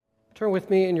Turn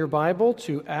with me in your Bible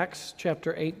to Acts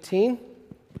chapter 18,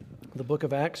 the book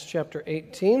of Acts chapter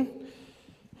 18.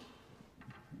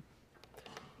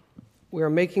 We are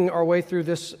making our way through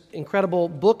this incredible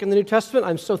book in the New Testament.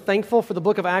 I'm so thankful for the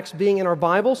book of Acts being in our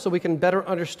Bible so we can better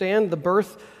understand the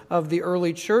birth of the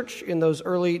early church in those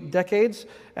early decades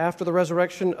after the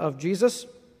resurrection of Jesus.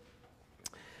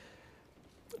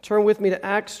 Turn with me to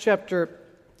Acts chapter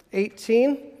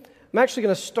 18. I'm actually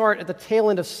going to start at the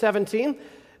tail end of 17.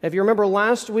 If you remember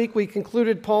last week, we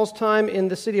concluded Paul's time in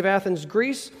the city of Athens,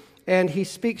 Greece, and he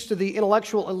speaks to the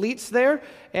intellectual elites there,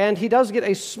 and he does get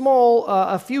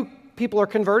a few people are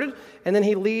converted, and then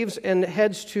he leaves and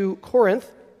heads to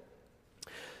Corinth.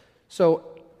 So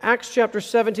Acts chapter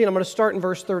 17, I'm going to start in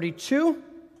verse 32. I'm going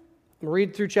to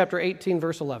read through chapter 18,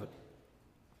 verse 11.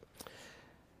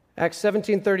 Acts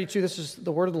 17:32, this is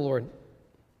the word of the Lord.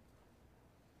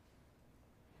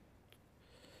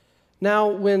 Now,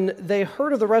 when they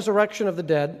heard of the resurrection of the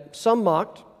dead, some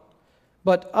mocked,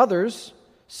 but others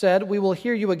said, "We will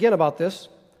hear you again about this."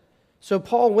 So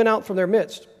Paul went out from their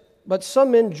midst. But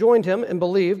some men joined him and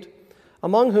believed,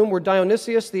 among whom were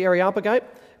Dionysius the Areopagite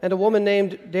and a woman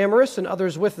named Damaris and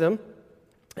others with them.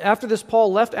 After this,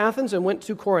 Paul left Athens and went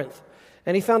to Corinth.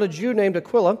 And he found a Jew named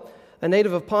Aquila, a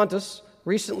native of Pontus,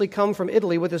 recently come from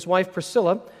Italy with his wife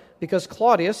Priscilla, because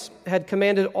Claudius had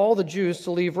commanded all the Jews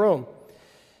to leave Rome.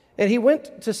 And he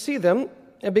went to see them,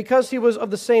 and because he was of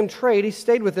the same trade, he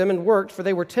stayed with them and worked, for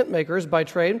they were tent makers by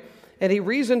trade. And he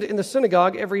reasoned in the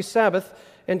synagogue every Sabbath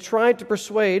and tried to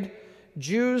persuade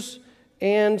Jews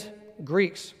and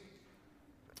Greeks.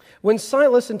 When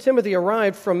Silas and Timothy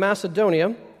arrived from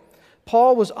Macedonia,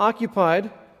 Paul was occupied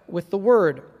with the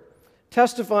word,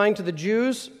 testifying to the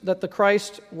Jews that the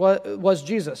Christ was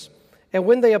Jesus. And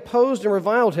when they opposed and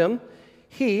reviled him,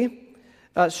 he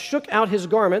shook out his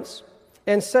garments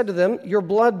and said to them, "Your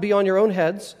blood be on your own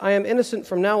heads. I am innocent.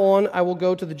 From now on I will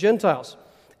go to the Gentiles."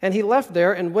 And he left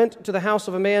there and went to the house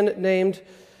of a man named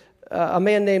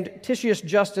Titius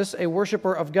Justus, a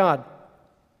worshiper of God.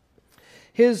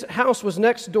 His house was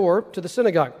next door to the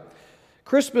synagogue.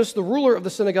 Crispus, the ruler of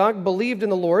the synagogue, believed in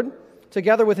the Lord,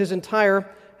 together with his entire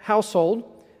household,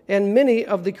 and many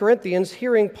of the Corinthians,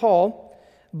 hearing Paul,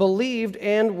 believed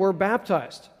and were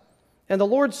baptized. And the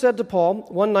Lord said to Paul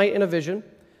one night in a vision,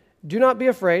 "Do not be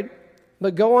afraid,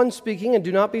 but go on speaking and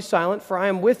do not be silent, for I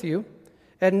am with you,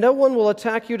 and no one will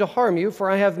attack you to harm you, for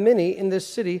I have many in this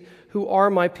city who are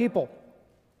my people."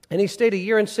 And he stayed 1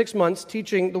 year and 6 months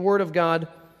teaching the word of God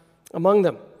among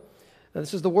them. Now,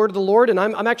 this is the word of the Lord, and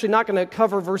I'm actually not going to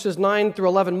cover verses 9 through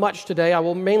 11 much today. I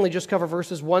will mainly just cover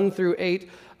verses 1 through 8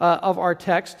 of our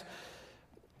text.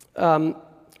 Let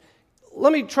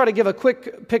me try to give a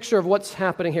quick picture of what's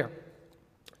happening here.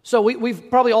 So we've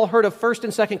probably all heard of 1st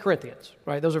and 2nd Corinthians,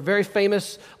 right? Those are very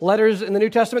famous letters in the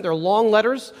New Testament. They're long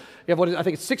letters. You have I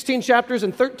think it's 16 chapters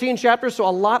and 13 chapters, so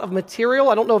a lot of material.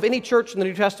 I don't know of any church in the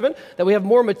New Testament that we have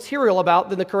more material about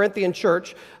than the Corinthian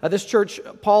church. This church,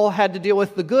 Paul had to deal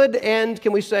with the good and,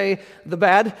 can we say, the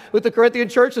bad with the Corinthian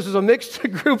church. This is a mixed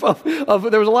group of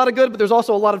there was a lot of good, but there's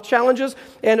also a lot of challenges.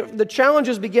 And the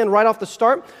challenges begin right off the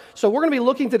start. So we're going to be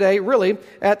looking today, really,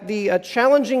 at the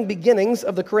challenging beginnings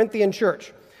of the Corinthian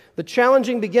church. The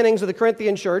challenging beginnings of the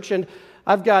Corinthian church, and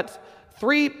I've got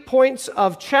 3 points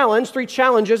of challenge, 3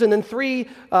 challenges, and then 3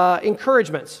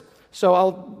 encouragements. So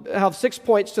I'll have 6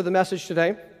 points to the message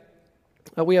today.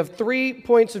 We have 3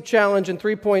 points of challenge and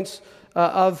 3 points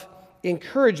of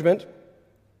encouragement.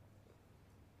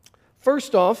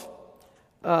 First off,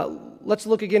 let's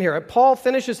look again here. Paul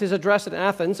finishes his address at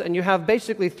Athens, and you have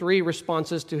basically 3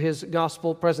 responses to his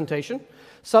gospel presentation.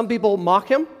 Some people mock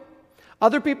him.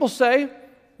 Other people say,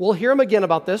 "We'll hear him again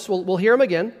about this. We'll hear him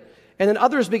again." And then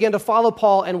others began to follow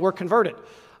Paul and were converted.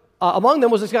 Among them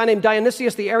was this guy named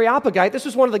Dionysius the Areopagite. This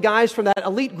was one of the guys from that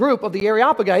elite group of the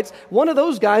Areopagites. One of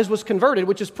those guys was converted,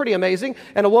 which is pretty amazing,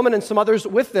 and a woman and some others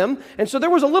with them. And so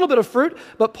there was a little bit of fruit,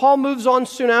 but Paul moves on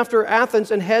soon after Athens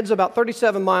and heads about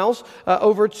 37 miles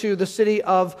over to the city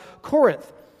of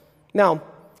Corinth. Now,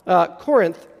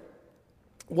 Corinth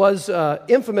was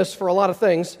infamous for a lot of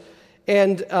things.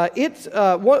 And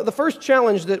the first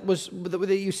challenge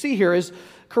that you see here is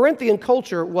Corinthian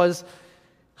culture was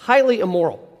highly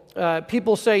immoral.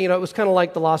 People say, it was kind of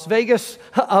like the Las Vegas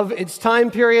of its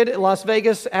time period. Las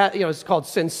Vegas, it's called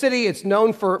Sin City. It's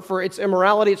known for its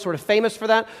immorality. It's sort of famous for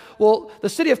that. Well, the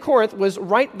city of Corinth was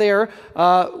right there.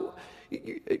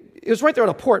 It was right there on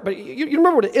a port, but you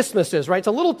remember what an isthmus is, right? It's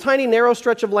a little tiny narrow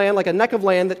stretch of land, like a neck of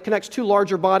land that connects 2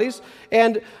 larger bodies.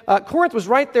 And Corinth was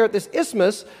right there at this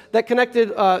isthmus that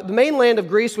connected the mainland of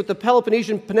Greece with the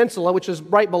Peloponnesian Peninsula, which is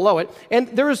right below it. And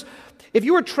if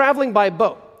you were traveling by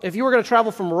boat, if you were going to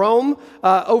travel from Rome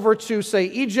over to, say,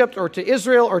 Egypt or to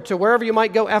Israel or to wherever you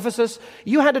might go, Ephesus,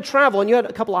 you had to travel, and you had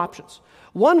a couple options.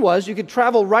 One was you could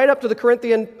travel right up to the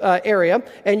Corinthian area,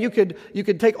 and you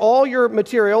could take all your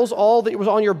materials, all that was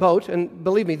on your boat, and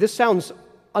believe me, this sounds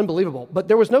unbelievable, but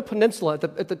there was no peninsula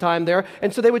at the time there,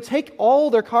 and so they would take all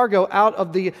their cargo out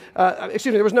of the,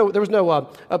 there was no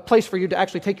place for you to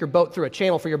actually take your boat through, a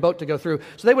channel for your boat to go through,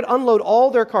 so they would unload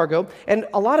all their cargo, and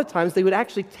a lot of times they would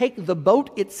actually take the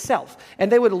boat itself,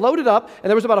 and they would load it up, and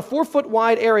there was about a 4-foot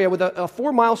wide area with a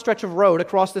 4-mile stretch of road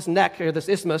across this neck, or this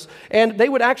isthmus, and they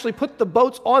would actually put the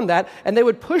boats on that, and they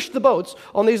would push the boats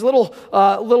on these little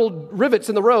rivets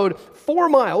in the road 4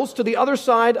 miles to the other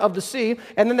side of the sea,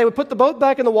 and then they would put the boat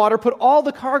back in the water, put all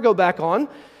the cargo back on.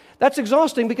 That's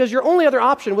exhausting because your only other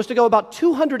option was to go about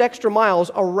 200 extra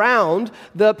miles around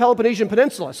the Peloponnesian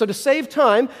Peninsula. So to save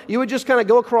time, you would just kind of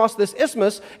go across this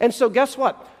isthmus, and so guess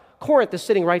what? Corinth is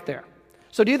sitting right there.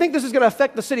 So do you think this is going to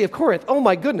affect the city of Corinth? Oh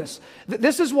my goodness.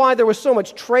 This is why there was so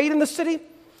much trade in the city.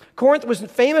 Corinth was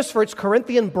famous for its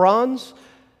Corinthian bronze.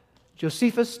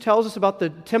 Josephus tells us about the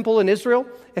temple in Israel.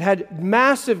 It had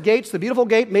massive gates, the beautiful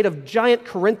gate made of giant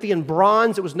Corinthian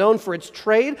bronze. It was known for its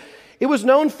trade. It was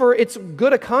known for its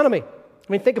good economy.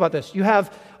 I mean, think about this. You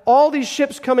have all these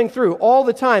ships coming through all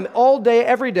the time, all day,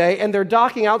 every day, and they're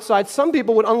docking outside. Some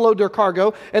people would unload their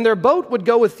cargo, and their boat would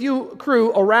go with few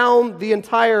crew around the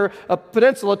entire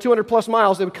peninsula, 200 plus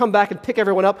miles. They would come back and pick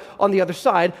everyone up on the other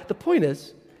side. The point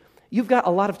is, you've got a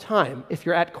lot of time if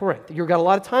you're at Corinth. You've got a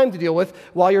lot of time to deal with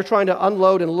while you're trying to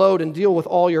unload and load and deal with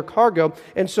all your cargo.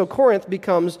 And so Corinth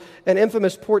becomes an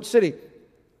infamous port city.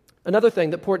 Another thing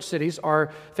that port cities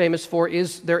are famous for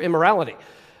is their immorality.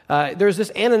 There's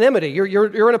this anonymity.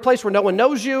 You're in a place where no one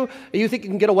knows you. You think you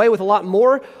can get away with a lot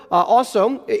more.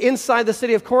 Also, inside the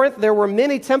city of Corinth, there were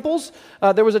many temples.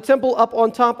 There was a temple up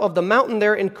on top of the mountain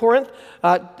there in Corinth,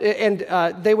 and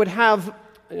they would have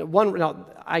one. Now,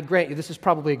 I grant you, this is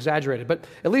probably exaggerated, but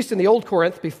at least in the old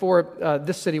Corinth, before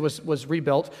this city was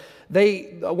rebuilt,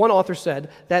 one author said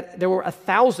that there were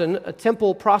 1,000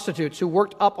 temple prostitutes who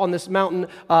worked up on this mountain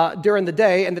during the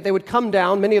day, and that they would come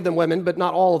down, many of them women, but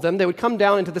not all of them. They would come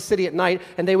down into the city at night,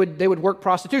 and they would work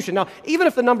prostitution. Now, even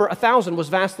if the number 1,000 was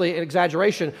vastly an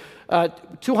exaggeration,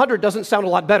 200 doesn't sound a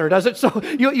lot better, does it? So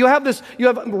you have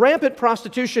rampant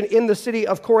prostitution in the city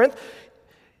of Corinth.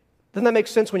 Doesn't that make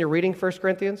sense when you're reading 1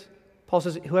 Corinthians? Paul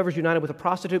says, whoever's united with a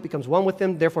prostitute becomes one with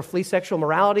them, therefore flee sexual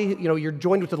morality. You're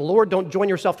joined to the Lord, don't join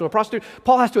yourself to a prostitute.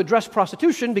 Paul has to address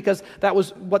prostitution because that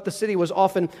was what the city was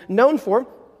often known for.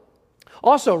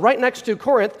 Also, right next to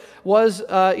Corinth was,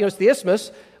 it's the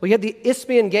Isthmus. We had the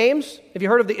Isthmian Games. Have you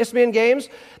heard of the Isthmian Games?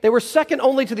 They were second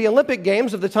only to the Olympic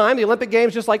Games of the time. The Olympic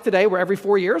Games, just like today, were every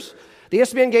 4 years. The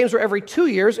Isthmian Games were every 2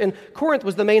 years, and Corinth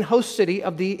was the main host city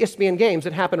of the Isthmian Games.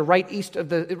 It happened right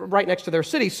next to their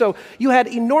city. So you had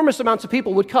enormous amounts of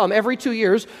people would come every 2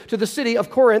 years to the city of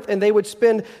Corinth, and they would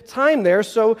spend time there.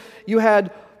 So you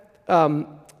had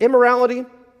immorality,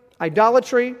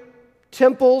 idolatry,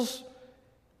 temples.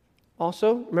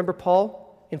 Also, remember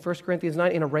Paul in 1 Corinthians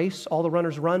 9, in a race, all the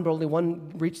runners run, but only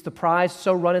one reached the prize,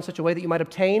 so run in such a way that you might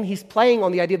obtain. He's playing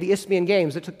on the idea of the Isthmian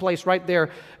Games that took place right there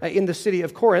in the city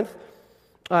of Corinth.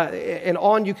 And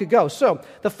on you could go. So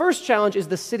the first challenge is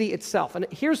the city itself. And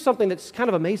here's something that's kind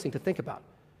of amazing to think about.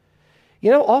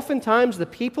 Oftentimes the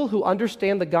people who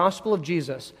understand the gospel of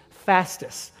Jesus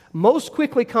fastest, most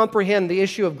quickly comprehend the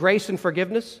issue of grace and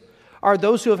forgiveness, are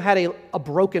those who have had a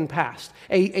broken past,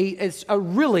 a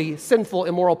really sinful,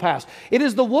 immoral past. It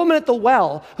is the woman at the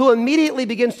well who immediately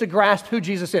begins to grasp who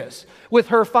Jesus is. With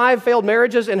her 5 failed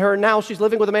marriages and now she's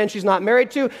living with a man she's not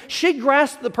married to, she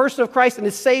grasps the person of Christ and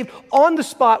is saved on the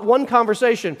spot, one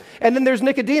conversation. And then there's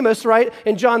Nicodemus, right,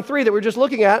 in John 3 that we're just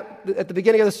looking at the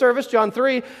beginning of the service, John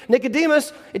 3.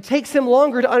 Nicodemus, it takes him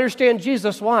longer to understand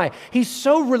Jesus. Why? He's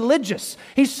so religious.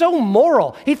 He's so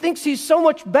moral. He thinks he's so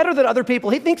much better than other people.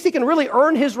 He thinks he can really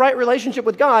earn his right relationship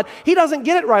with God. He doesn't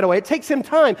get it right away. It takes him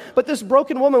time. But this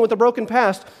broken woman with a broken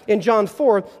past in John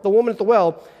 4, the woman at the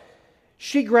well,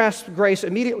 she grasped grace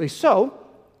immediately. So,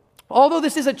 although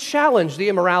this is a challenge, the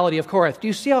immorality of Corinth, do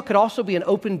you see how it could also be an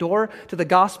open door to the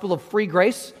gospel of free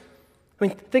grace? I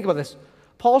mean, think about this.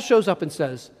 Paul shows up and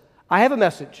says, I have a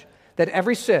message that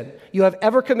every sin you have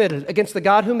ever committed against the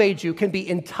God who made you can be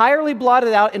entirely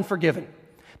blotted out and forgiven.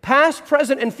 Past,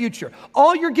 present, and future.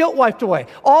 All your guilt wiped away.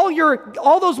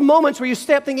 All those moments where you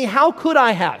stay up thinking, how could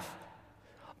I have?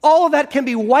 All of that can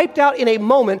be wiped out in a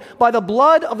moment by the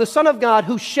blood of the Son of God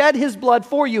who shed his blood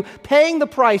for you, paying the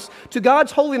price to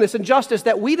God's holiness and justice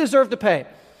that we deserve to pay.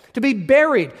 to be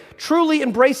buried, truly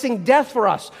embracing death for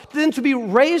us, then to be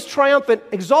raised triumphant,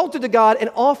 exalted to God, and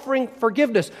offering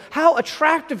forgiveness. How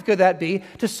attractive could that be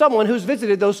to someone who's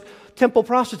visited those temple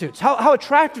prostitutes? How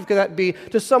attractive could that be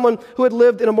to someone who had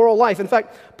lived an immoral life? In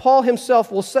fact, Paul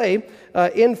himself will say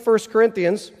in 1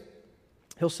 Corinthians,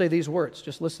 he'll say these words.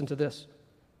 Just listen to this.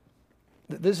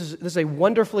 This is a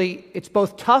wonderfully, it's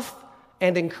both tough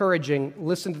and encouraging.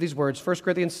 Listen to these words. 1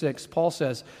 Corinthians 6, Paul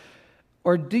says,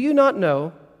 "Or do you not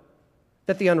know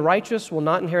that the unrighteous will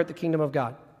not inherit the kingdom of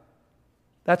God?"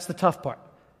 That's the tough part.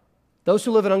 Those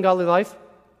who live an ungodly life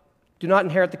do not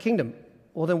inherit the kingdom.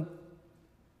 Well, then,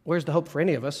 where's the hope for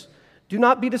any of us? "Do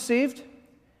not be deceived,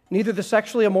 neither the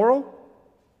sexually immoral,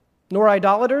 nor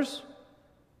idolaters,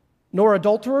 nor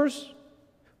adulterers,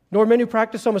 nor men who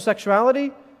practice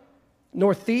homosexuality,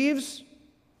 nor thieves,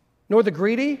 nor the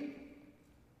greedy,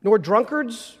 nor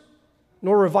drunkards,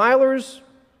 nor revilers,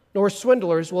 nor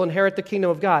swindlers will inherit the kingdom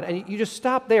of God." And you just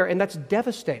stop there, and that's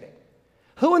devastating.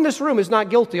 Who in this room is not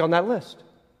guilty on that list?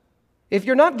 If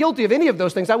you're not guilty of any of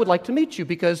those things, I would like to meet you,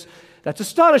 because that's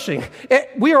astonishing.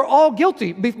 We are all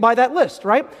guilty by that list,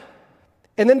 right?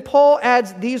 And then Paul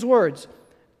adds these words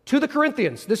to the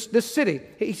Corinthians, this city.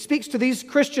 He speaks to these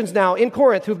Christians now in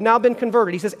Corinth who've now been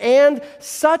converted. He says, "And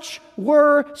such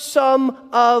were some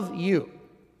of you."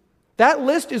 That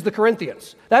list is the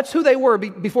Corinthians. That's who they were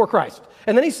before Christ.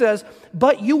 And then he says,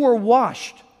 "But you were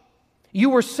washed,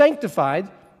 you were sanctified,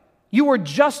 you were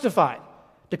justified,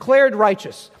 declared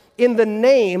righteous in the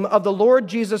name of the Lord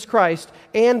Jesus Christ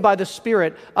and by the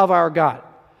Spirit of our God."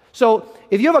 So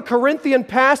if you have a Corinthian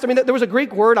past, there was a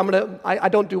Greek word, I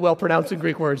don't do well pronouncing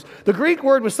Greek words. The Greek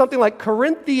word was something like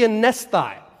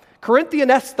Corinthianesthai,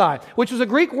 which was a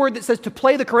Greek word that says to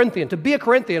play the Corinthian, to be a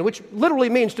Corinthian, which literally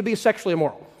means to be sexually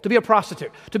immoral, to be a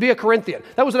prostitute, to be a Corinthian.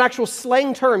 That was an actual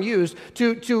slang term used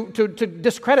to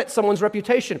discredit someone's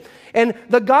reputation. And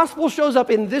the gospel shows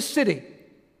up in this city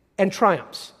and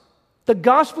triumphs. The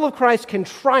gospel of Christ can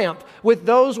triumph with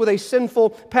those with a sinful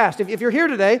past. If you're here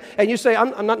today and you say,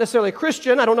 I'm not necessarily a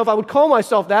Christian, I don't know if I would call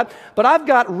myself that, but I've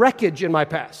got wreckage in my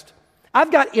past.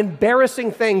 I've got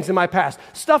embarrassing things in my past,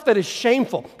 stuff that is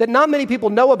shameful, that not many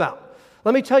people know about.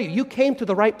 Let me tell you, you came to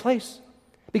the right place,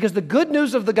 because the good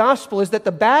news of the gospel is that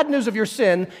the bad news of your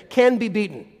sin can be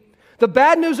beaten. The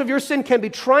bad news of your sin can be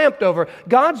triumphed over.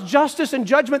 God's justice and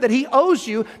judgment that He owes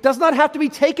you does not have to be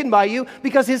taken by you,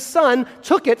 because His Son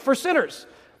took it for sinners.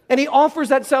 And He offers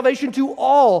that salvation to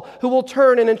all who will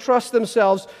turn and entrust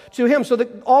themselves to Him. So that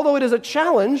although it is a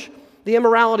challenge, the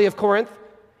immorality of Corinth,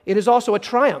 it is also a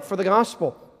triumph for the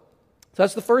gospel. So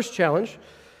that's the first challenge.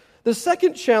 The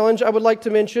second challenge I would like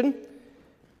to mention,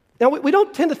 now we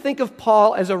don't tend to think of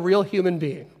Paul as a real human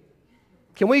being.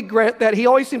 Can we grant that? He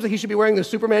always seems like he should be wearing the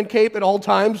Superman cape at all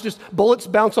times, just bullets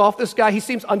bounce off this guy. He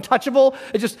seems untouchable.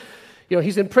 It just,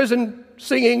 he's in prison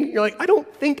singing. You're like, I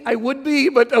don't think I would be,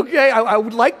 but okay, I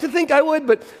would like to think I would.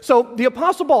 But so the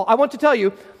Apostle Paul, I want to tell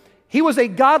you, he was a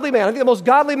godly man. I think the most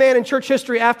godly man in church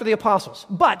history after the apostles.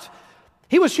 But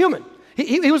he was human.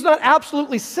 He was not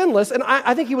absolutely sinless, and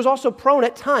I think he was also prone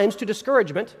at times to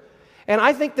discouragement. And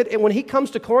I think that when he comes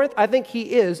to Corinth, I think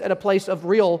he is at a place of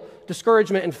real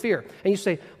discouragement and fear. And you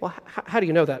say, well, how do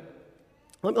you know that?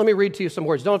 Let me read to you some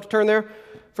words. Don't have to turn there.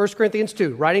 1 Corinthians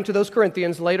 2, writing to those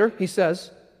Corinthians later, he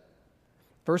says,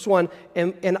 verse 1,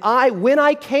 and when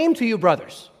I came to you,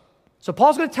 brothers. So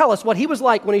Paul's going to tell us what he was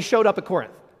like when he showed up at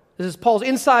Corinth. This is Paul's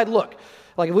inside look.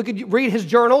 Like if we could read his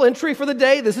journal entry for the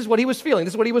day, this is what he was feeling.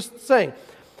 This is what he was saying.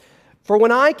 "For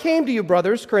when I came to you,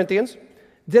 brothers, Corinthians,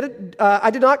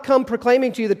 I did not come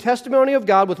proclaiming to you the testimony of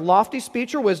God with lofty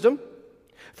speech or wisdom,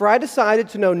 for I decided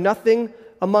to know nothing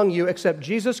among you except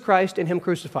Jesus Christ and Him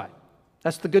crucified."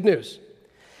 That's the good news.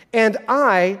 And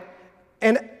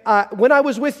when I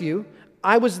was with you,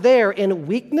 I was there in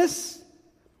weakness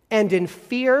and in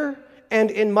fear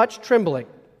and in much trembling.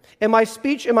 And my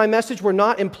speech and my message were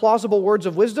not in plausible words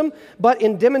of wisdom, but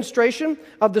in demonstration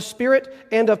of the Spirit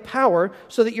and of power,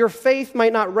 so that your faith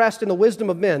might not rest in the wisdom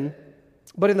of men,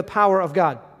 but in the power of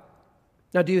God.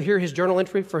 Now, do you hear his journal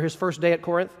entry for his first day at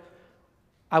Corinth?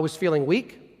 I was feeling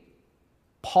weak.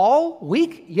 Paul,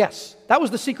 weak? Yes. That was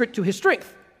the secret to his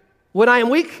strength. When I am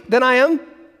weak, then I am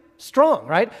strong,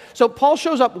 right? So Paul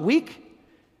shows up weak,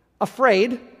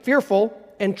 afraid, fearful,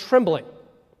 and trembling.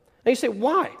 And you say,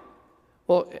 why?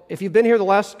 Well, if you've been here the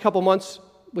last couple months,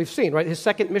 we've seen, right? His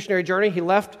second missionary journey, he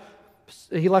left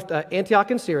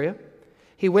Antioch in Syria.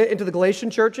 He went into the Galatian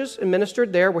churches and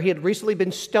ministered there, where he had recently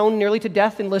been stoned nearly to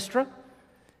death in Lystra.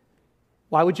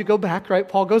 Why would you go back, right?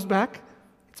 Paul goes back.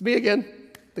 It's me again.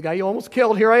 the guy you almost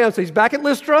killed, here I am. So he's back at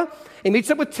Lystra. He meets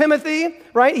up with Timothy,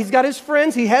 right? He's got his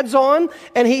friends. He heads on,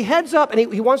 and he heads up,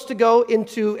 and he wants to go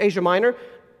into Asia Minor.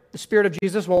 The Spirit of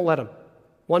Jesus won't let him.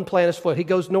 One plant his foot. He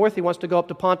goes north. He wants to go up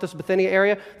to Pontus, Bithynia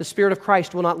area. The Spirit of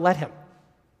Christ will not let him.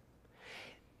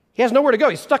 He has nowhere to go.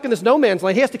 He's stuck in this no man's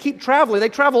land. He has to keep traveling. They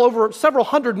travel over several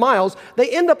hundred miles. They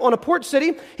end up on a port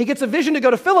city. He gets a vision to go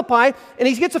to Philippi, and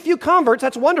he gets a few converts.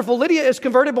 That's wonderful. Lydia is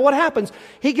converted, but what happens?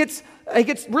 He gets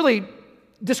really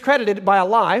discredited by a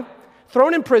lie,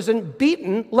 thrown in prison,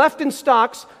 beaten, left in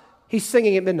stocks. He's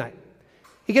singing at midnight.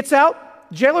 He gets out.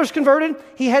 Jailer's converted.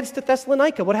 He heads to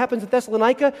Thessalonica. What happens at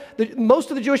Thessalonica? Most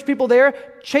of the Jewish people there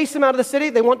chase him out of the city.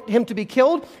 They want him to be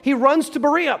killed. He runs to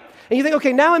Berea. And you think,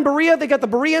 okay, now in Berea, they got the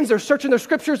Bereans. They're searching their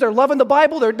scriptures. They're loving the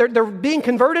Bible. They're being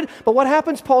converted. But what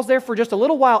happens? Paul's there for just a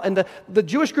little while. And the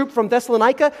Jewish group from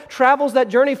Thessalonica travels that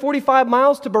journey 45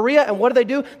 miles to Berea. And what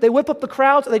do? They whip up the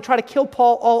crowds and they try to kill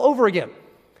Paul all over again.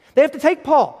 They have to take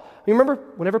Paul. Remember,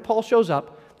 whenever Paul shows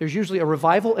up, there's usually a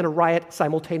revival and a riot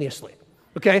simultaneously.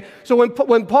 Okay, so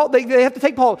when Paul, they have to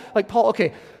take Paul, like Paul,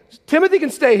 okay, Timothy can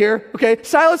stay here, okay,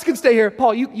 Silas can stay here,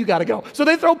 Paul, you got to go. So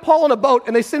they throw Paul on a boat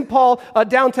and they send Paul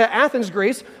down to Athens,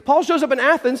 Greece. Paul shows up in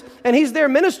Athens and he's there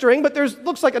ministering, but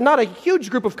looks like not a huge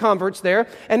group of converts there.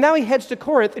 And now he heads to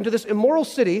Corinth, into this immoral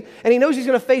city, and he knows he's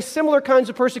going to face similar kinds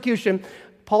of persecution.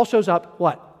 Paul shows up,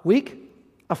 what? Weak,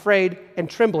 afraid, and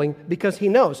trembling because he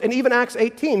knows. And even Acts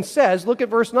 18 says, look at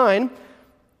verse 9,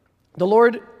 the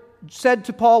Lord said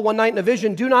to Paul one night in a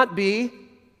vision, do not be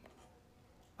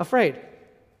afraid.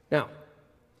 Now,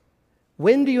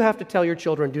 when do you have to tell your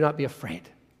children, do not be afraid?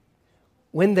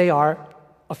 When they are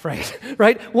afraid,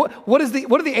 right? What do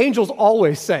the angels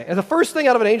always say? And the first thing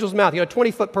out of an angel's mouth, a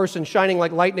 20-foot person shining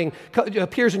like lightning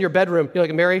appears in your bedroom. You're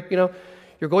like, Mary,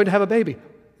 you're going to have a baby.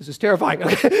 This is terrifying.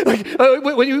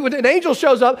 When an angel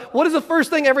shows up, what is the first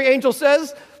thing every angel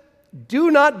says? Do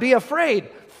not be afraid.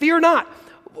 Fear not.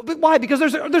 But why? Because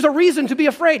there's a reason to be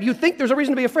afraid. You think there's a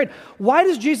reason to be afraid. Why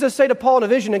does Jesus say to Paul in a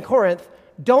vision in Corinth,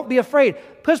 don't be afraid?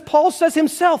 Because Paul says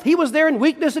himself, he was there in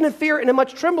weakness and in fear and in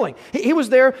much trembling. He was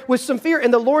there with some fear,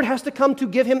 and the Lord has to come to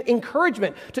give him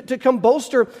encouragement, to come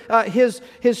bolster his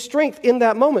strength in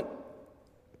that moment.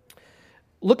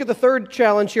 Look at the third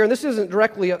challenge here, and this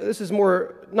is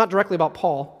more not directly about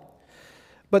Paul,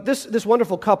 but this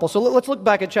wonderful couple. So let's look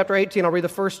back at chapter 18. I'll read the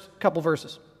first couple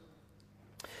verses.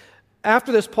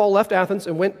 After this, Paul left Athens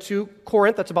and went to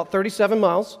Corinth. That's about 37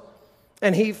 miles.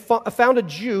 And he found a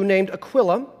Jew named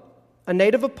Aquila, a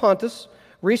native of Pontus,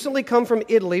 recently come from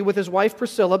Italy with his wife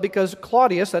Priscilla, because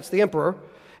Claudius, that's the emperor,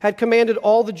 had commanded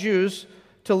all the Jews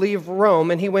to leave Rome,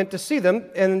 and he went to see them.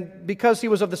 And because he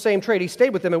was of the same trade, he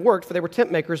stayed with them and worked, for they were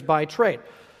tent makers by trade.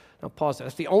 Now pause that.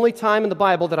 That's the only time in the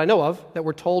Bible that I know of that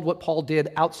we're told what Paul did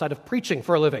outside of preaching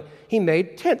for a living. He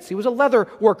made tents. He was a leather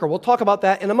worker. We'll talk about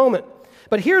that in a moment.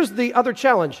 But here's the other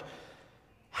challenge.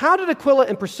 How did Aquila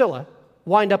and Priscilla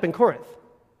wind up in Corinth?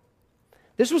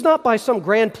 This was not by some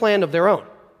grand plan of their own.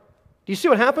 Do you see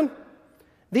what happened?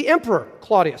 The emperor,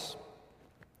 Claudius,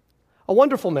 a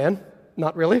wonderful man,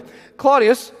 not really,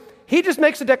 Claudius, he just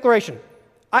makes a declaration.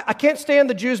 I can't stand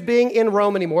the Jews being in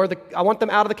Rome anymore. I want them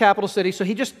out of the capital city. So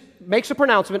he just makes a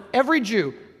pronouncement, every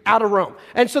Jew out of Rome.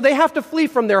 And so they have to flee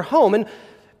from their home. And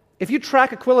if you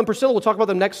track Aquila and Priscilla, we'll talk about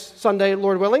them next Sunday,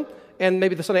 Lord willing, and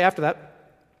maybe the Sunday after that.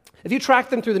 If you track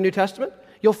them through the New Testament,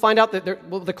 you'll find out that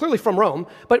they're clearly from Rome,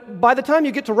 but by the time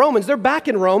you get to Romans, they're back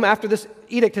in Rome after this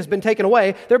edict has been taken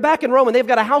away. They're back in Rome, and they've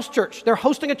got a house church. They're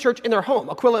hosting a church in their home,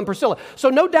 Aquila and Priscilla. So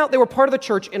no doubt they were part of the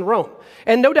church in Rome,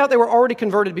 and no doubt they were already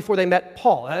converted before they met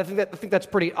Paul. I think that's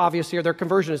pretty obvious here. Their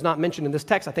conversion is not mentioned in this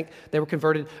text. I think they were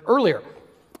converted earlier.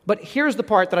 But here's the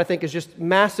part that I think is just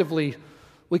massively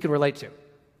we can relate to.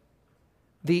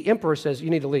 The emperor says, you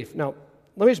need to leave. Now,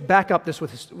 let me just back up this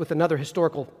with another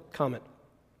historical comment.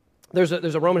 There's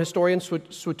a Roman historian,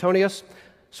 Suetonius,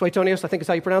 I think is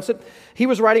how you pronounce it. He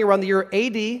was writing around the year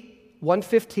AD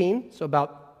 115, so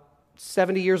about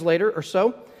 70 years later or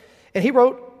so, and he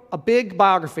wrote a big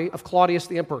biography of Claudius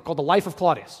the emperor called The Life of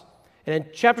Claudius. And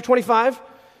in chapter 25,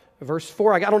 verse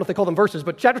 4, I don't know if they call them verses,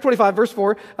 but chapter 25, verse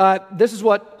 4, this is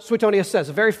what Suetonius says,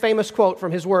 a very famous quote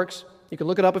from his works. You can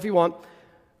look it up if you want.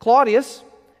 Claudius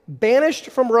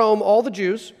banished from Rome all the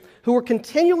Jews who were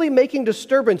continually making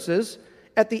disturbances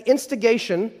at the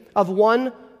instigation of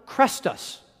one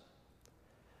Chrestus.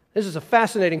 This is a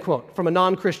fascinating quote from a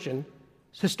non-Christian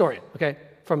historian, okay,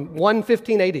 from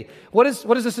 115 AD. What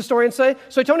does this historian say?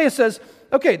 Suetonius says,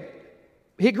 okay,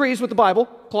 he agrees with the Bible.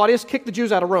 Claudius kicked the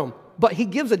Jews out of Rome, but he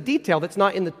gives a detail that's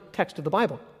not in the text of the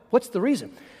Bible. What's the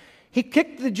reason? He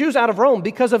kicked the Jews out of Rome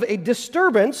because of a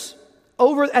disturbance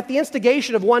over at the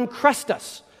instigation of one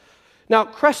Chrestus. Now,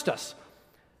 Chrestus.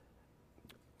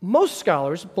 Most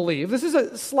scholars believe, this is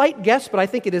a slight guess, but I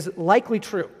think it is likely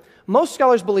true. Most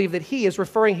scholars believe that he is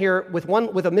referring here with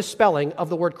a misspelling of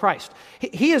the word Christ.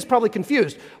 He is probably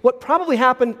confused. What probably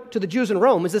happened to the Jews in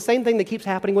Rome is the same thing that keeps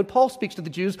happening when Paul speaks to the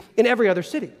Jews in every other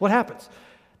city. What happens?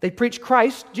 They preach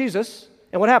Christ, Jesus,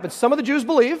 and what happens? Some of the Jews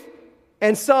believe,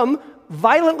 and some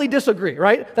violently disagree,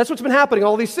 right? That's what's been happening in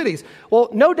all these cities. Well,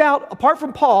 no doubt, apart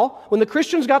from Paul, when the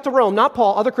Christians got to Rome, not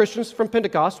Paul, other Christians from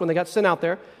Pentecost, when they got sent out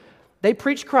there, they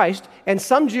preached Christ, and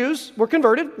some Jews were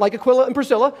converted, like Aquila and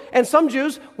Priscilla, and some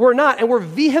Jews were not, and were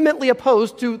vehemently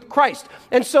opposed to Christ.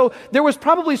 And so there was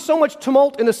probably so much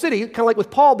tumult in the city, kind of like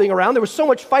with Paul being around. There was so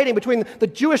much fighting between the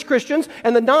Jewish Christians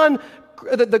and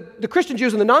the Christian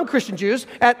Jews and the non-Christian Jews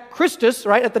at Christus,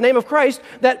 right, at the name of Christ,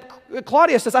 that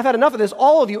Claudius says, I've had enough of this,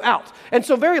 all of you out. And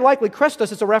so very likely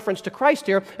Christus is a reference to Christ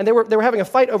here, and they were having a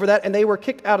fight over that, and they were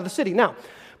kicked out of the city. Now,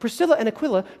 Priscilla and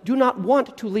Aquila do not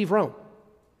want to leave Rome.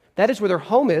 That is where their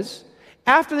home is.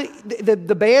 After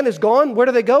the band is gone, where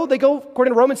do they go? They go,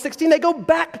 according to Romans 16, they go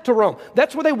back to Rome.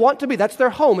 That's where they want to be. That's their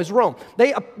home, is Rome.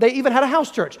 They even had a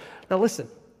house church. Now listen,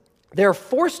 they're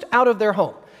forced out of their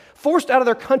home, forced out of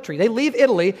their country. They leave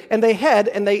Italy, and they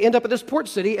end up at this port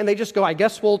city, and they just go, I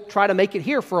guess we'll try to make it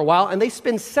here for a while. And they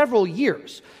spend several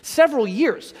years.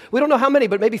 We don't know how many,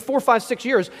 but maybe 4, 5, 6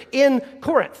 years in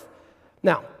Corinth.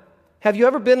 Now, have you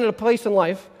ever been in a place in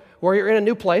life where you're in a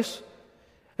new place?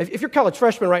 If you're a college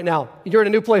freshman right now, you're in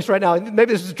a new place right now,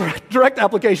 maybe this is a direct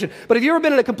application, but have you ever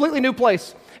been in a completely new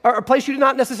place, or a place you do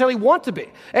not necessarily want to be,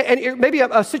 and maybe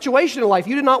a situation in life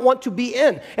you do not want to be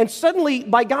in, and suddenly,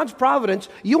 by God's providence,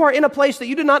 you are in a place that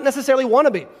you do not necessarily want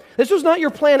to be. This was not your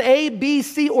plan A, B,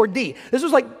 C, or D. This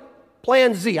was like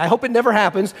plan Z. I hope it never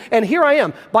happens, and here I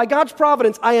am. By God's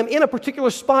providence, I am in a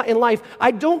particular spot in life I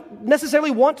don't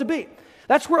necessarily want to be.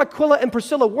 That's where Aquila and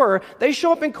Priscilla were. They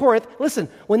show up in Corinth. Listen,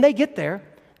 when they get there,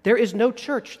 there is no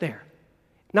church there.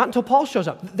 Not until Paul shows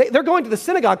up. They're going to the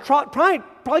synagogue, probably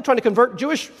trying to convert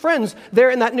Jewish friends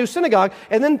there in that new synagogue,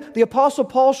 and then the Apostle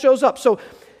Paul shows up. So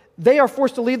they are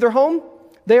forced to leave their home.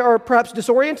 They are perhaps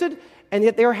disoriented, and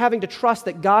yet they are having to trust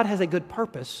that God has a good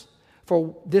purpose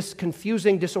for this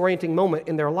confusing, disorienting moment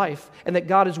in their life, and that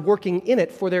God is working in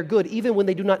it for their good, even when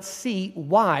they do not see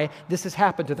why this has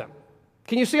happened to them.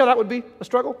 Can you see how that would be a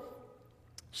struggle?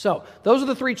 So those are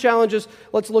the 3 challenges.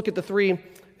 Let's look at the 3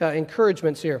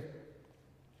 encouragements here.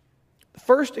 The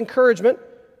first encouragement,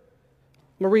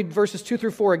 I'm going to read verses 2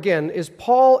 through 4 again, is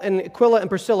Paul and Aquila and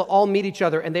Priscilla all meet each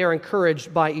other, and they are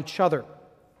encouraged by each other.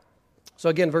 So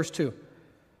again, verse 2.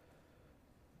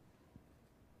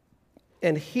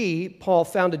 And he, Paul,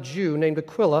 found a Jew named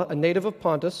Aquila, a native of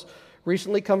Pontus,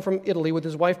 recently come from Italy with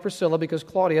his wife Priscilla, because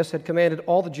Claudius had commanded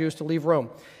all the Jews to leave Rome.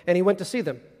 And he went to see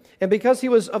them. And because he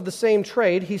was of the same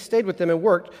trade, he stayed with them and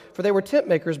worked, for they were tent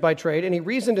makers by trade, and he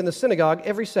reasoned in the synagogue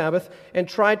every Sabbath and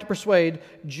tried to persuade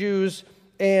Jews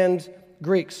and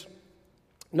Greeks.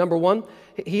 Number 1,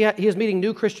 he is meeting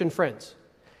new Christian friends.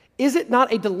 Is it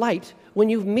not a delight when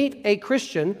you meet a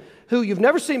Christian who you've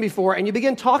never seen before and you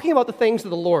begin talking about the things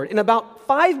of the Lord? In about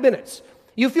 5 minutes,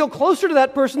 you feel closer to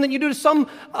that person than you do to some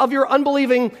of your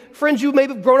unbelieving friends you may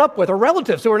have grown up with, or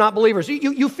relatives who are not believers.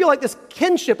 You feel like this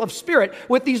kinship of spirit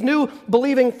with these new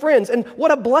believing friends. And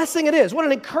what a blessing it is, what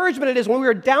an encouragement it is when we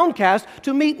are downcast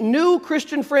to meet new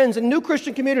Christian friends and new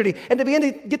Christian community, and to begin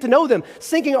to get to know them,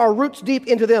 sinking our roots deep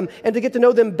into them, and to get to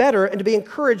know them better, and to be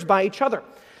encouraged by each other.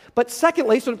 But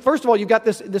secondly, so first of all, you've got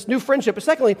this new friendship, but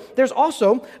secondly, there's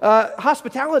also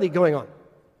hospitality going on.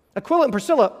 Aquila and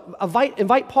Priscilla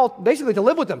invite Paul basically to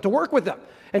live with them, to work with them,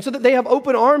 and so that they have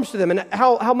open arms to them, and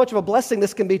how much of a blessing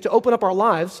this can be to open up our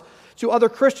lives to other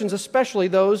Christians, especially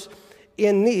those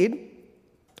in need.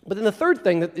 But then the third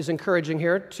thing that is encouraging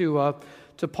here to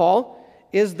Paul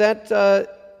is that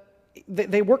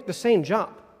they work the same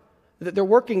job. That they're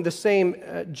working the same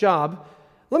job.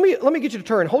 Let me get you to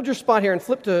turn. Hold your spot here and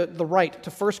flip to the right to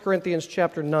 1 Corinthians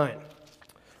chapter 9.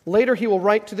 Later he will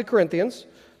write to the Corinthians.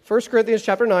 1 Corinthians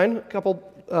chapter 9, a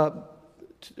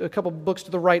couple books to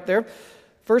the right there.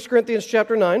 1 Corinthians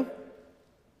chapter 9.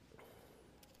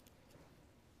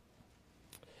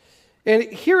 And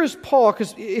here is Paul,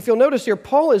 because if you'll notice here,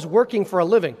 Paul is working for a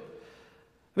living.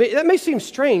 I mean, that may seem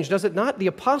strange, does it not? The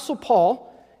Apostle Paul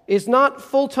is not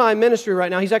full-time ministry right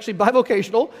now. He's actually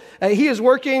bivocational. He is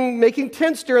working, making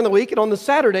tents during the week, and on the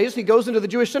Saturdays, he goes into the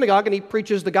Jewish synagogue and he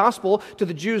preaches the gospel to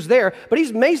the Jews there. But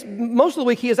most of the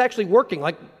week, he is actually working,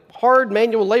 like hard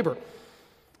manual labor.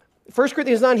 1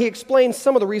 Corinthians 9, he explains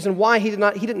some of the reason why he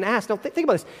didn't ask. Now, think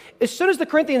about this. As soon as the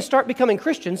Corinthians start becoming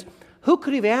Christians, who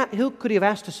could he have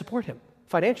asked to support him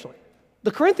financially?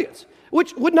 the Corinthians,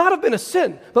 which would not have been a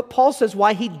sin. But Paul says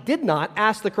why he did not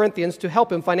ask the Corinthians to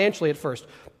help him financially at first.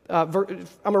 I'm going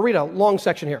to read a long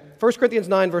section here. 1 Corinthians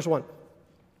 9, verse 1.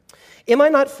 Am I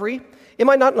not free? Am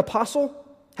I not an apostle?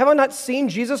 Have I not seen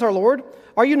Jesus our Lord?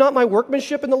 Are you not my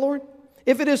workmanship in the Lord?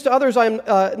 If it is to others I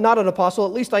am not an apostle,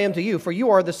 at least I am to you, for you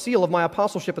are the seal of my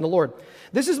apostleship in the Lord.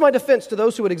 This is my defense to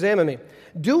those who would examine me.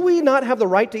 Do we not have the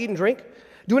right to eat and drink?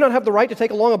 Do we not have the right to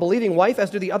take along a believing wife,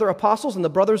 as do the other apostles and the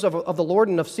brothers of the Lord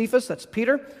and of Cephas, that's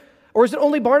Peter? Or is it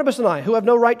only Barnabas and I, who have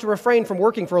no right to refrain from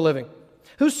working for a living?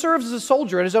 Who serves as a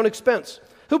soldier at his own expense?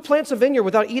 Who plants a vineyard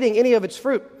without eating any of its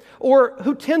fruit? Or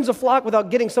who tends a flock without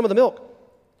getting some of the milk?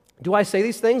 Do I say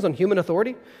these things on human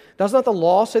authority? Does not the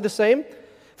law say the same?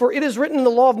 For it is written in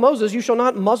the law of Moses, you shall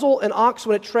not muzzle an ox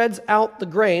when it treads out the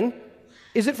grain.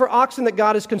 Is it for oxen that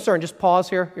God is concerned? Just pause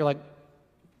here. You're like,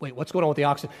 wait, what's going on with the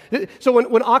oxen? So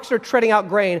when oxen are treading out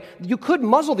grain, you could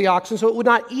muzzle the oxen so it would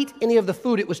not eat any of the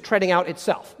food it was treading out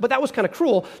itself. But that was kind of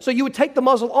cruel. So you would take the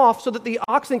muzzle off so that the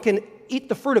oxen can eat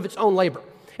the fruit of its own labor.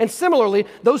 And similarly,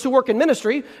 those who work in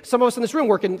ministry, some of us in this room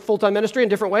work in full-time ministry in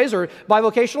different ways or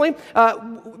bivocationally,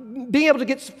 being able to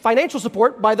get financial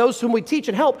support by those whom we teach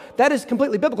and help, that is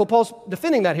completely biblical. Paul's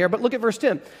defending that here, but look at verse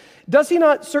 10. Does he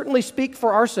not certainly speak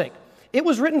for our sake? It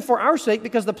was written for our sake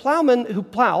because the plowmen who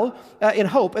plow in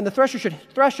hope and the thresher should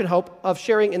thresh in hope of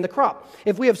sharing in the crop.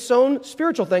 If we have sown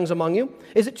spiritual things among you,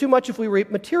 is it too much if we reap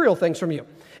material things from you?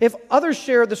 If others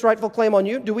share this rightful claim on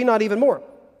you, do we not even more?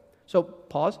 So,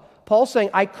 pause. Paul's saying,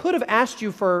 I could have asked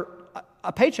you for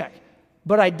a paycheck,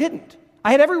 but I didn't.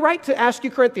 I had every right to ask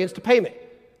you, Corinthians, to pay me,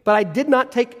 but I did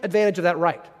not take advantage of that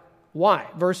right. Why?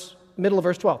 Middle of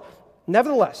verse 12.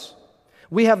 Nevertheless,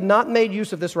 we have not made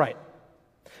use of this right,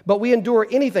 but we endure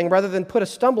anything rather than put a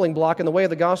stumbling block in the way of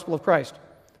the gospel of Christ.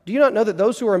 Do you not know that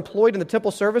those who are employed in the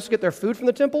temple service get their food from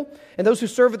the temple, and those who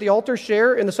serve at the altar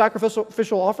share in the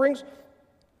sacrificial offerings?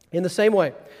 In the same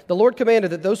way, the Lord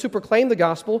commanded that those who proclaim the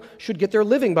gospel should get their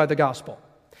living by the gospel.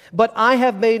 But I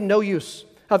have made no use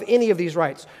of any of these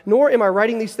rights, nor am I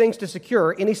writing these things to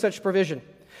secure any such provision.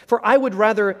 For I would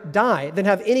rather die than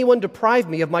have anyone deprive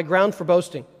me of my ground for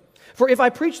boasting. For if I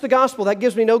preach the gospel, that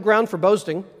gives me no ground for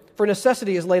boasting, for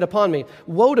necessity is laid upon me.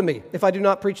 Woe to me if I do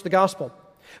not preach the gospel.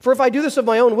 For if I do this of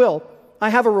my own will, I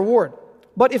have a reward.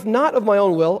 But if not of my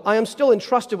own will, I am still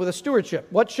entrusted with a stewardship.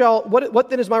 What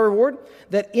then is my reward?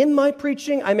 That in my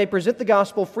preaching I may present the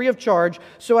gospel free of charge,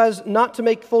 so as not to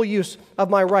make full use of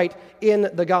my right in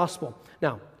the gospel.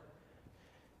 Now, do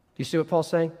you see what Paul's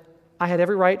saying? I had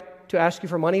every right to ask you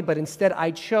for money, but instead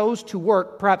I chose to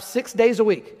work perhaps 6 days a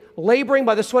week, laboring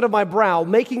by the sweat of my brow,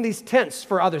 making these tents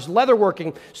for others,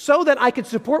 leatherworking, so that I could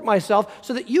support myself,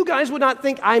 so that you guys would not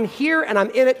think I'm here and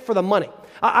I'm in it for the money.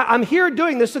 I'm here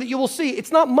doing this so that you will see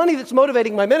it's not money that's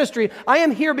motivating my ministry. I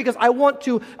am here because I want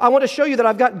to show you that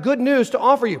I've got good news to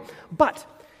offer you. But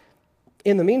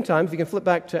in the meantime, if you can flip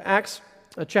back to Acts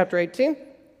chapter 18,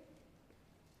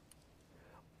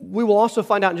 we will also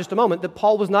find out in just a moment that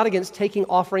Paul was not against taking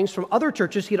offerings from other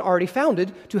churches he had already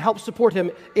founded to help support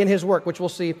him in his work, which we'll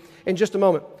see in just a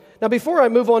moment. Now, before I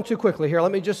move on too quickly here,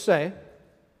 let me just say,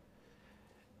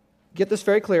 get this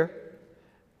very clear.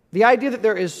 The idea that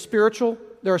there are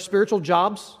spiritual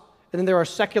jobs, and then there are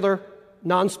secular,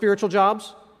 non-spiritual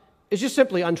jobs, is just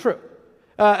simply untrue.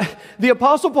 The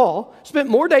Apostle Paul spent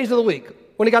more days of the week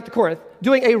when he got to Corinth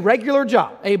doing a regular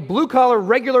job, a blue-collar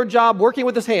regular job working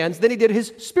with his hands, than he did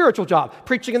his spiritual job,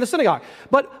 preaching in the synagogue.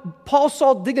 But Paul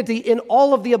saw dignity in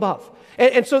all of the above.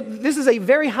 And so this is a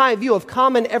very high view of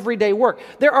common everyday work.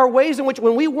 There are ways in which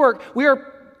when we work, we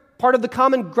are part of the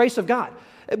common grace of God,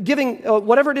 giving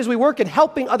whatever it is we work in,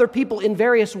 helping other people in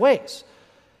various ways.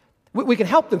 We can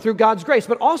help them through God's grace,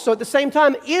 but also at the same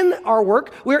time, in our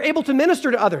work, we're able to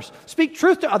minister to others, speak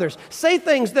truth to others, say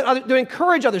things that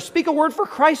encourage others, speak a word for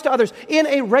Christ to others in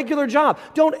a regular job.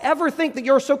 Don't ever think that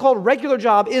your so-called regular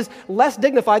job is less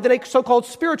dignified than a so-called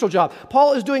spiritual job.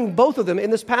 Paul is doing both of them in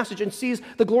this passage and sees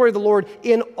the glory of the Lord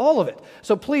in all of it.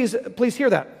 So please hear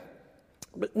that.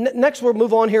 Next, we'll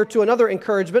move on here to another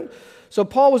encouragement. So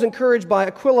Paul was encouraged by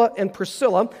Aquila and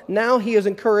Priscilla. Now he is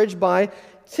encouraged by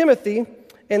Timothy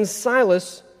and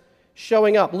Silas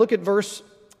showing up. Look at verse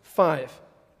 5.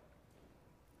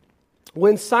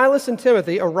 When Silas and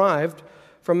Timothy arrived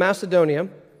from Macedonia,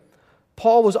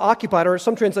 Paul was occupied, or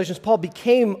some translations, Paul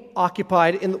became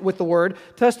occupied with the word,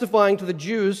 testifying to the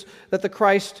Jews that the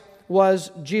Christ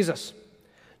was Jesus.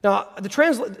 Now, the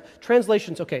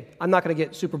translations, okay, I'm not going to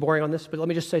get super boring on this, but let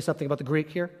me just say something about the Greek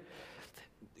here.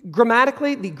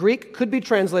 Grammatically, the Greek could be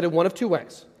translated one of two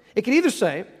ways. It could either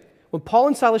say, when Paul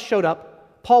and Silas showed up,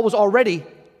 Paul was already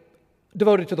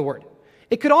devoted to the word.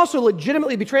 It could also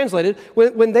legitimately be translated,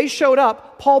 when they showed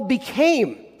up, Paul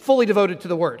became fully devoted to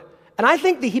the word. And I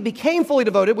think that he became fully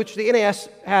devoted, which the NAS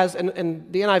has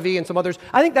and the NIV and some others.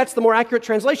 I think that's the more accurate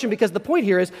translation, because the point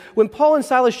here is when Paul and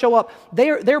Silas show up,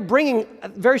 they're bringing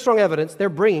very strong evidence. They're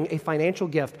bringing a financial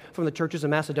gift from the churches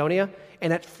in Macedonia,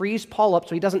 and that frees Paul up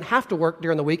so he doesn't have to work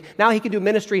during the week. Now he can do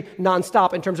ministry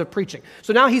nonstop in terms of preaching.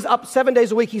 So now he's up 7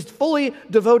 days a week. He's fully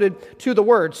devoted to the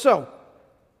word. So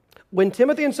when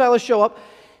Timothy and Silas show up,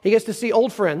 he gets to see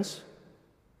old friends.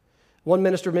 One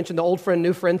minister mentioned the old friend,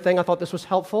 new friend thing. I thought this was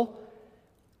helpful.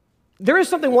 There is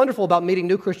something wonderful about meeting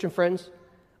new Christian friends,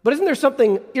 but isn't there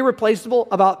something irreplaceable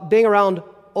about being around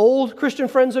old Christian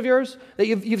friends of yours that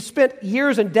you've spent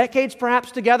years and decades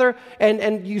perhaps together,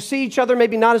 and you see each other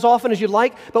maybe not as often as you'd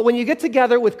like, but when you get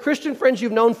together with Christian friends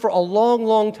you've known for a long,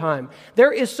 long time,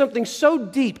 there is something so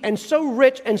deep and so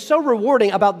rich and so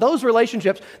rewarding about those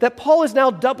relationships that Paul is now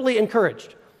doubly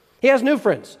encouraged. He has new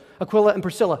friends, Aquila and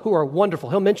Priscilla, who are wonderful.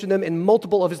 He'll mention them in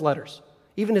multiple of his letters.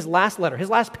 Even his last letter, his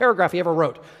last paragraph he ever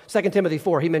wrote, 2 Timothy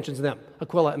 4, he mentions them,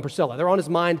 Aquila and Priscilla. They're on his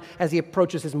mind as he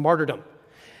approaches his martyrdom.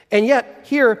 And yet,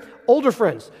 here, older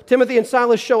friends, Timothy and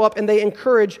Silas show up and they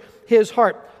encourage his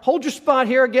heart. Hold your spot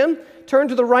here again. Turn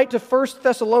to the right to 1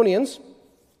 Thessalonians.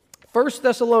 1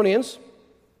 Thessalonians,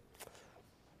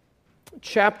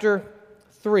 chapter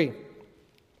 3.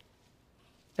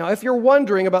 Now, if you're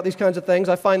wondering about these kinds of things,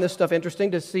 I find this stuff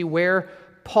interesting to see where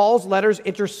Paul's letters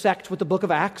intersect with the book of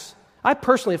Acts. I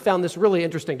personally have found this really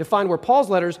interesting, to find where Paul's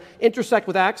letters intersect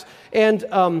with Acts. And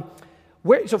so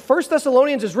 1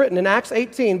 Thessalonians is written in Acts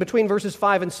 18 between verses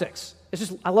 5 and 6.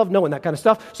 I love knowing that kind of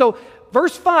stuff. So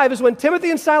verse 5 is when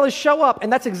Timothy and Silas show up,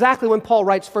 and that's exactly when Paul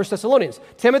writes 1 Thessalonians.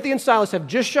 Timothy and Silas have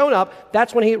just shown up.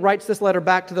 That's when he writes this letter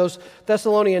back to those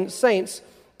Thessalonian saints.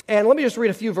 And let me just read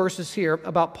a few verses here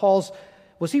about Paul's.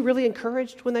 Was he really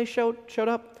encouraged when they showed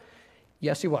up?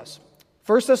 Yes, he was.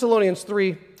 1 Thessalonians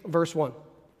 3, verse 1.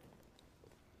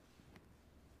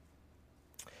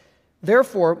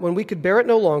 Therefore, when we could bear it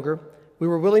no longer, we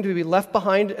were willing to be left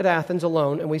behind at Athens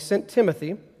alone, and we sent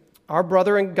Timothy, our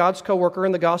brother and God's co-worker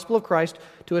in the gospel of Christ,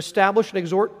 to establish and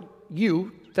exhort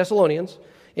you, Thessalonians,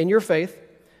 in your faith,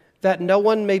 that no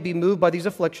one may be moved by these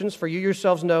afflictions, for you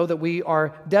yourselves know that we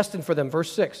are destined for them.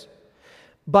 Verse 6.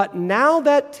 But now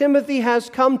that Timothy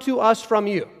has come to us from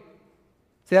you.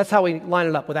 See, that's how we line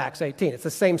it up with Acts 18. It's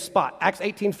the same spot. Acts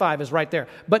 18:5 is right there.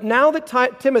 But now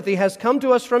that Timothy has come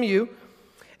to us from you,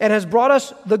 and has brought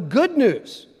us the good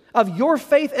news of your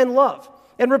faith and love,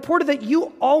 and reported that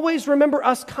you always remember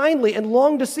us kindly and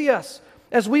long to see us,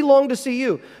 as we long to see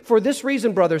you. For this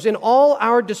reason, brothers, in all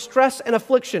our distress and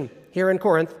affliction here in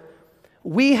Corinth,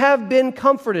 we have been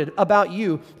comforted about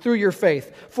you through your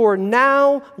faith. For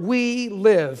now we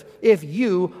live, if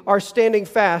you are standing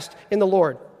fast in the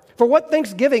Lord. For what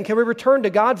thanksgiving can we return to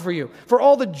God for you, for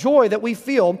all the joy that we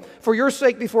feel for your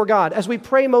sake before God, as we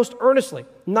pray most earnestly,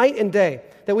 night and day,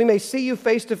 that we may see you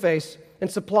face to face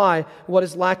and supply what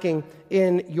is lacking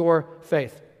in your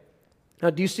faith.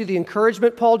 Now, do you see the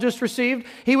encouragement Paul just received?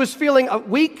 He was feeling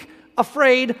weak,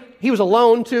 afraid. He was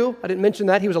alone, too. I didn't mention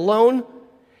that. He was alone.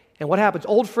 And what happens?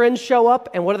 Old friends show up,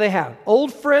 and what do they have?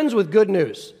 Old friends with good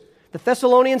news. The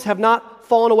Thessalonians have not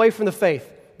fallen away from the faith.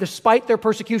 Despite their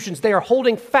persecutions, they are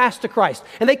holding fast to Christ.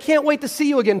 And they can't wait to see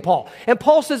you again, Paul. And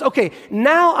Paul says, okay,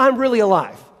 now I'm really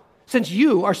alive, since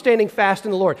you are standing fast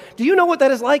in the Lord. Do you know what that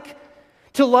is like?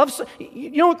 To love,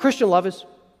 you know what Christian love is?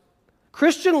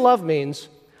 Christian love means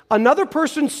another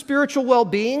person's spiritual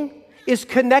well-being is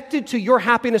connected to your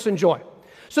happiness and joy.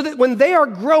 So that when they are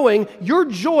growing, your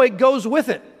joy goes with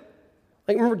it.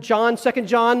 Like remember John, 2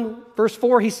 John, verse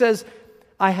 4, he says,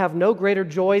 I have no greater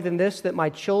joy than this, that my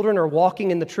children are walking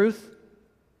in the truth.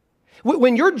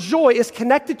 When your joy is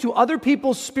connected to other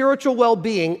people's spiritual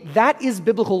well-being, that is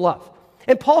biblical love.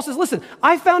 And Paul says, listen,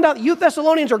 I found out you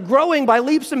Thessalonians are growing by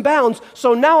leaps and bounds,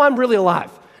 so now I'm really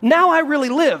alive. Now I really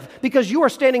live because you are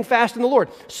standing fast in the Lord.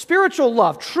 Spiritual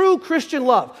love, true Christian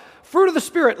love, fruit of the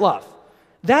Spirit love.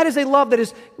 That is a love that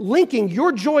is linking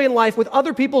your joy in life with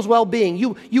other people's well-being.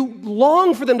 You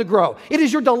long for them to grow. It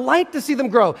is your delight to see them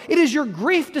grow. It is your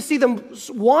grief to see them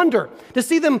wander, to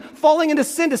see them falling into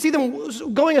sin, to see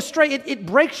them going astray. It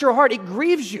breaks your heart. It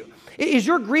grieves you. It is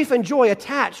your grief and joy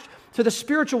attached to the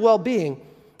spiritual well-being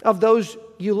of those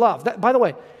you love. By the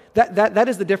way, that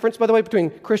is the difference, by the way,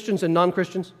 between Christians and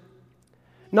non-Christians.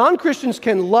 Non-Christians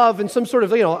can love in some sort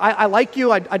of, I like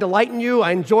you, I delight in you,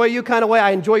 I enjoy you kind of way,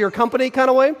 I enjoy your company kind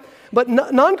of way. But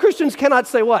non-Christians cannot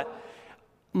say what?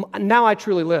 Now I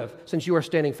truly live, since you are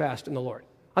standing fast in the Lord.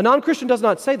 A non-Christian does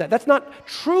not say that. That's not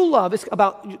true love. It's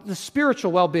about the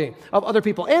spiritual well-being of other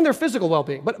people and their physical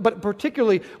well-being, but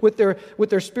particularly with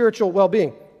their spiritual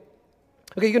well-being.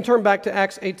 Okay, you can turn back to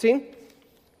Acts 18.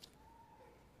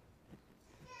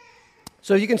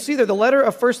 So you can see there, the letter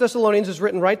of 1 Thessalonians is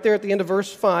written right there at the end of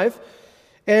verse 5.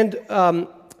 And I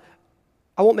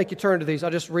won't make you turn to these. I'll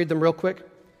just read them real quick.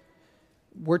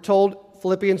 We're told,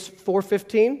 Philippians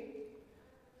 4:15,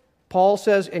 Paul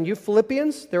says, and you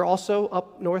Philippians, they're also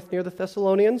up north near the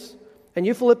Thessalonians, and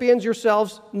you Philippians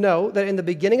yourselves know that in the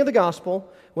beginning of the gospel,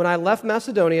 when I left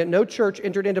Macedonia, no church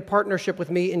entered into partnership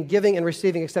with me in giving and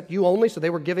receiving except you only, so they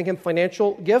were giving him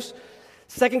financial gifts.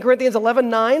 2 Corinthians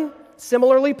 11:9,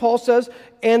 similarly, Paul says,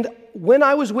 and when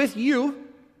I was with you,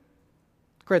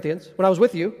 Corinthians, when I was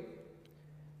with you,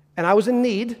 and I was in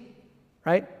need,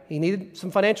 right? He needed some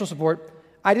financial support.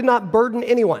 I did not burden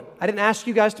anyone. I didn't ask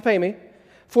you guys to pay me.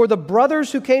 For the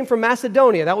brothers who came from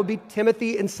Macedonia, that would be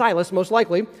Timothy and Silas most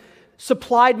likely,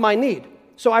 supplied my need.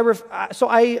 So I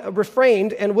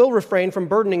refrained and will refrain from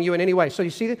burdening you in any way. So you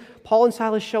see, Paul and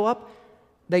Silas show up.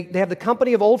 They have the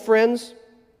company of old friends.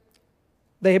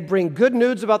 They bring good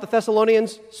news about the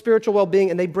Thessalonians' spiritual well-being,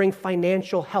 and they bring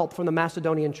financial help from the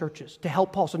Macedonian churches to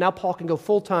help Paul. So now Paul can go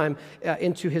full-time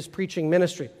into his preaching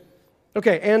ministry.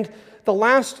 Okay, and the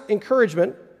last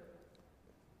encouragement,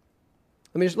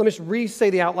 let me just re-say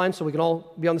the outline so we can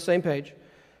all be on the same page.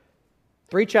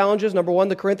 3 challenges. Number 1,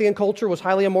 the Corinthian culture was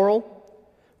highly immoral.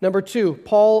 Number 2,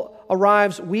 Paul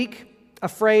arrives weak,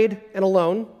 afraid, and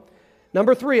alone.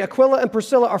 Number 3, Aquila and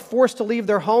Priscilla are forced to leave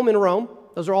their home in Rome.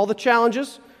 Those are all the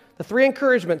challenges. The 3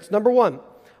 encouragements. Number 1,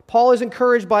 Paul is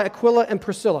encouraged by Aquila and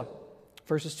Priscilla,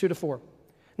 verses 2-4.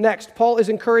 Next, Paul is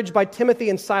encouraged by Timothy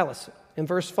and Silas in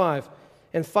verse 5.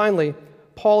 And finally,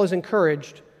 Paul is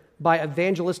encouraged by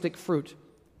evangelistic fruit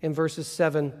in verses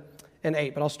 7 and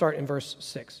 8. But I'll start in verse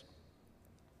 6.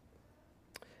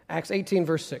 Acts 18,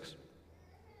 verse 6.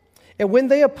 And when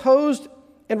they opposed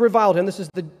and reviled him, this is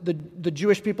the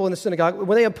Jewish people in the synagogue,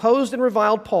 when they opposed and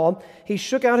reviled Paul, he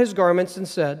shook out his garments and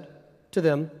said to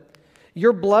them,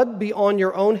 your blood be on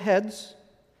your own heads.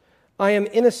 I am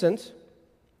innocent.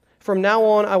 From now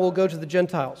on I will go to the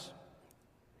Gentiles.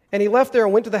 And he left there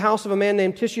and went to the house of a man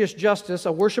named Titius Justus,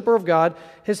 a worshiper of God.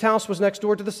 His house was next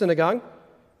door to the synagogue.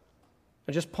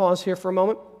 I'll just pause here for a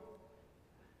moment.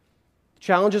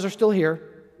 Challenges are still here.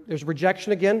 There's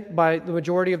rejection again by the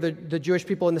majority of the Jewish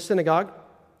people in the synagogue.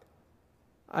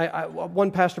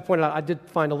 One pastor pointed out, I did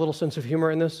find a little sense of humor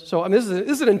in this. So this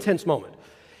is an intense moment.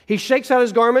 He shakes out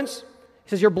his garments. He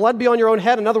says, your blood be on your own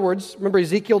head. In other words, remember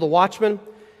Ezekiel, the watchman?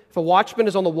 If a watchman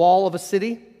is on the wall of a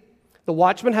city, the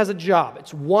watchman has a job.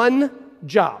 It's one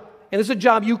job. And it's a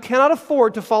job you cannot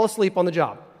afford to fall asleep on the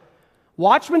job.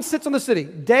 Watchman sits on the city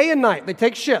day and night. They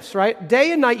take shifts, right?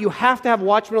 Day and night, you have to have a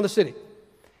watchman on the city.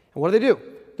 And what do?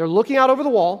 They're looking out over the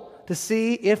wall to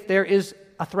see if there is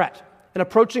a threat, an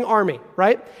approaching army,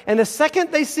 right? And the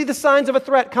second they see the signs of a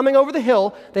threat coming over the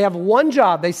hill, they have one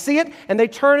job. They see it, and they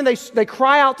turn and they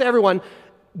cry out to everyone,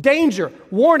 danger,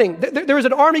 warning, there is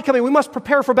an army coming. We must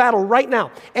prepare for battle right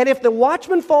now. And if the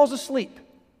watchman falls asleep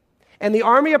and the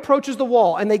army approaches the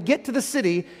wall and they get to the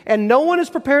city and no one is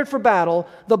prepared for battle,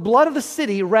 the blood of the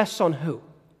city rests on who?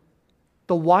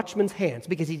 The watchman's hands,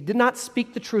 because he did not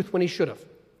speak the truth when he should have.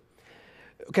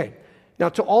 Okay, now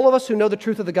to all of us who know the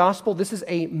truth of the gospel, this is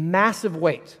a massive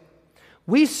weight.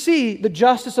 We see the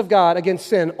justice of God against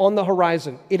sin on the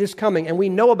horizon. It is coming, and we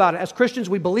know about it. As Christians,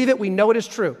 we believe it. We know it is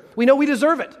true. We know we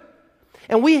deserve it.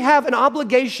 And we have an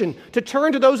obligation to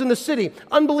turn to those in the city,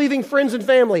 unbelieving friends and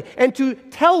family, and to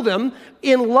tell them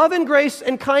in love and grace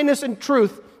and kindness and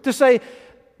truth to say,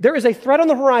 there is a threat on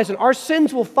the horizon. Our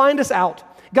sins will find us out.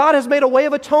 God has made a way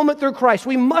of atonement through Christ.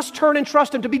 We must turn and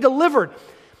trust Him to be delivered.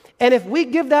 And if we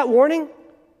give that warning,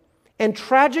 and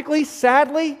tragically,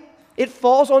 sadly, it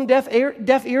falls on deaf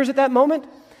ears at that moment,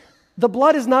 the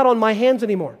blood is not on my hands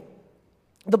anymore.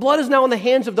 The blood is now on the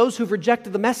hands of those who've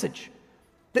rejected the message.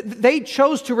 They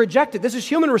chose to reject it. This is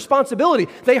human responsibility.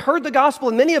 They heard the gospel,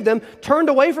 and many of them turned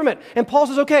away from it. And Paul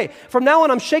says, okay, from now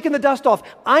on, I'm shaking the dust off.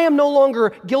 I am no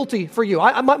longer guilty for you.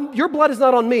 Your blood is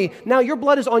not on me. Now your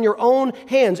blood is on your own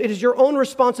hands. It is your own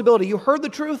responsibility. You heard the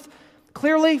truth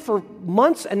clearly for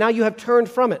months, and now you have turned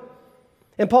from it.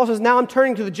 And Paul says, now I'm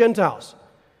turning to the Gentiles.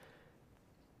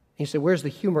 You say, where's the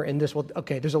humor in this? Well,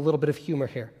 okay, there's a little bit of humor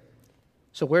here.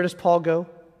 So where does Paul go?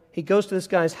 He goes to this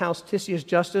guy's house, Titius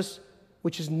Justus,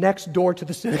 which is next door to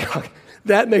the synagogue.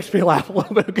 That makes me laugh a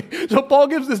little bit. Okay? So Paul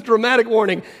gives this dramatic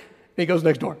warning, and he goes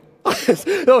next door.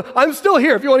 No, I'm still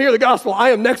here if you want to hear the gospel. I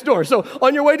am next door. So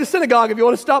on your way to synagogue, if you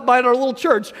want to stop by at our little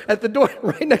church at the door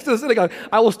right next to the synagogue,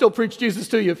 I will still preach Jesus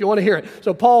to you if you want to hear it.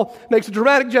 So Paul makes a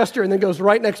dramatic gesture and then goes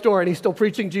right next door, and he's still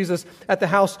preaching Jesus at the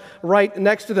house right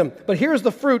next to them. But here's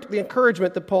the fruit, the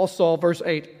encouragement that Paul saw, verse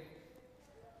 8.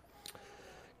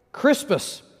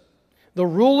 Crispus, the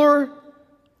ruler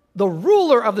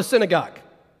of the synagogue,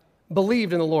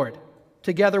 believed in the Lord,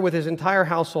 together with his entire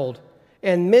household.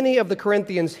 And many of the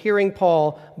Corinthians, hearing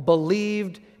Paul,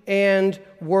 believed and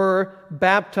were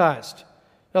baptized.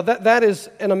 Now that is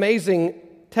an amazing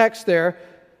text there.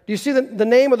 Do you see the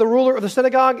name of the ruler of the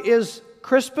synagogue is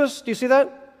Crispus? Do you see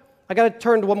that? I got to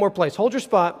turn to one more place. Hold your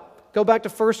spot. Go back to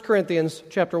 1 Corinthians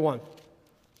chapter 1.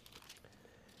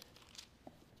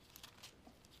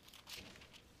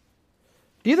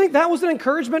 Do you think that was an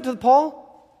encouragement to Paul?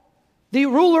 The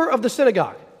ruler of the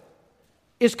synagogue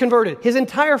is converted. His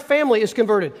entire family is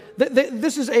converted.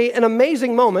 This is an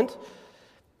amazing moment.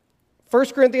 1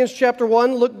 Corinthians chapter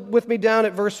 1, look with me down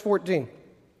at verse 14.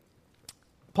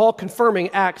 Paul confirming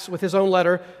Acts with his own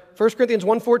letter. 1 Corinthians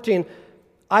 1:14.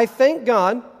 I thank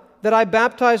God that I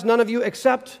baptized none of you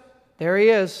except, there he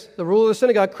is, the ruler of the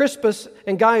synagogue, Crispus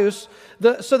and Gaius,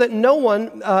 so that no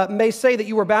one may say that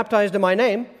you were baptized in my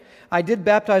name. I did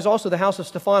baptize also the house of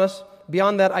Stephanas.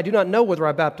 Beyond that, I do not know whether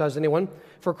I baptized anyone.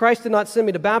 For Christ did not send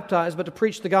me to baptize, but to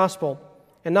preach the gospel,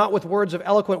 and not with words of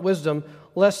eloquent wisdom,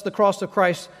 lest the cross of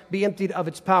Christ be emptied of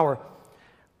its power.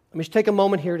 Let me just take a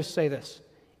moment here to say this.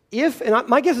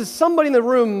 My guess is somebody in the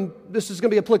room this is going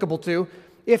to be applicable to,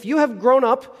 if you have grown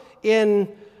up in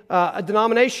a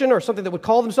denomination or something that would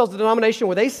call themselves a denomination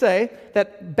where they say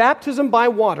that baptism by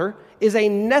water is a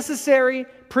necessary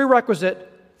prerequisite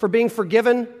for being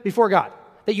forgiven before God.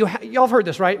 That y'all have heard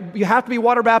this, right? You have to be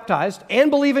water baptized and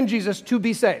believe in Jesus to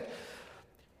be saved.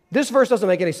 This verse doesn't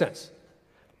make any sense.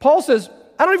 Paul says,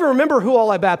 I don't even remember who all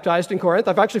I baptized in Corinth.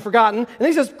 I've actually forgotten. And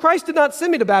he says, Christ did not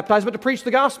send me to baptize, but to preach the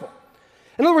gospel.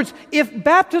 In other words, if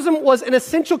baptism was an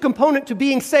essential component to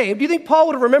being saved, do you think Paul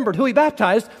would have remembered who he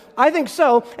baptized? I think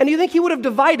so. And do you think he would have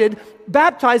divided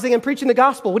baptizing and preaching the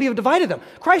gospel? Would he have divided them?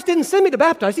 Christ didn't send me to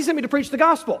baptize. He sent me to preach the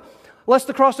gospel, lest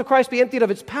the cross of Christ be emptied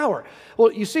of its power.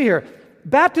 Well, you see here,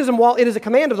 baptism, while it is a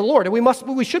command of the Lord, and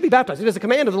we should be baptized. It is a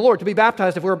command of the Lord to be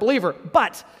baptized if we're a believer.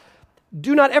 But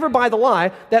do not ever buy the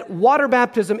lie that water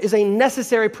baptism is a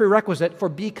necessary prerequisite for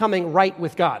becoming right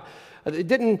with God.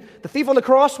 The thief on the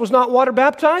cross was not water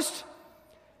baptized?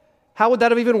 How would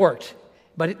that have even worked?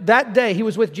 But that day he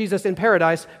was with Jesus in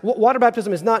paradise. Water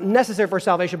baptism is not necessary for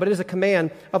salvation, but it is a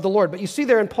command of the Lord. But you see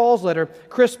there in Paul's letter,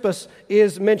 Crispus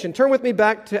is mentioned. Turn with me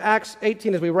back to Acts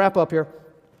 18 as we wrap up here.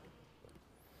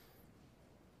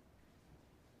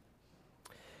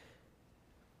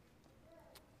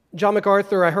 John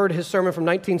MacArthur, I heard his sermon from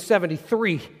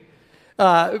 1973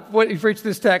 when he preached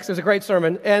this text. It was a great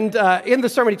sermon. And in the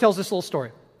sermon, he tells this little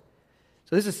story.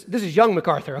 So this is young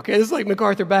MacArthur, okay? This is like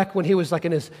MacArthur back when he was like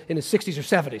in his 60s or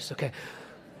 70s, okay?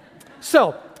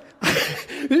 So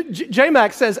J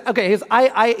Mac says, okay,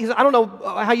 I don't know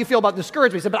how you feel about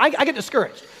discouragement. He said, but I get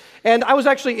discouraged. And I was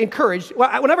actually encouraged.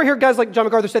 Whenever I hear guys like John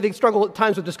MacArthur say they struggle at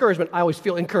times with discouragement, I always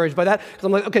feel encouraged by that because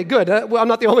I'm like, okay, good. I'm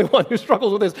not the only one who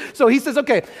struggles with this. So he says,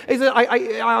 okay. He says,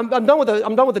 I'm done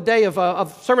with the day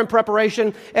of sermon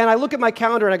preparation, and I look at my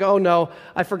calendar and I go, oh no,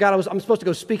 I forgot I'm supposed to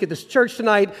go speak at this church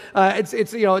tonight.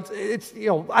 It's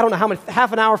I don't know how much,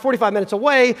 half an hour, 45 minutes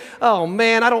away. Oh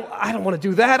man, I don't want to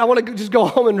do that. I want to just go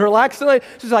home and relax tonight.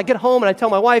 So I get home and I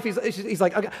tell my wife. He's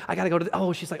like, okay, I got to go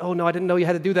to. She's like, oh no, I didn't know you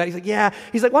had to do that. He's like, yeah.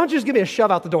 He's like, why don't you just give me a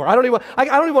shove out the door? I don't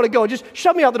even want to go. Just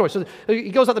shove me out the door. So he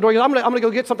goes out the door. He goes, I'm going to go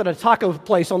get something at a taco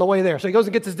place on the way there. So he goes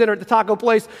and gets his dinner at the taco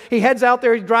place. He heads out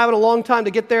there. He's driving a long time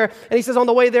to get there. And he says on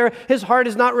the way there, his heart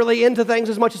is not really into things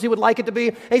as much as he would like it to be.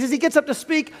 And he says he gets up to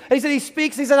speak. And he said he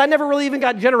speaks. He said, I never really even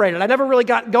got generated. I never really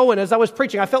got going as I was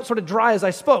preaching. I felt sort of dry as I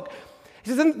spoke. He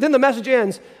says, then the message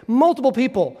ends. Multiple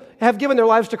people have given their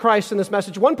lives to Christ in this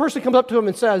message. One person comes up to him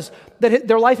and says that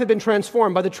their life had been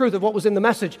transformed by the truth of what was in the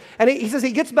message. And he says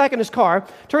he gets back in his car,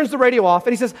 turns the radio off,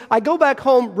 and he says, I go back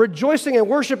home rejoicing and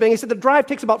worshiping. He said the drive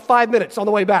takes about 5 minutes on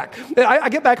the way back. I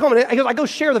get back home, and I go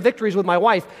share the victories with my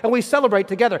wife, and we celebrate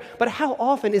together. But how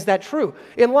often is that true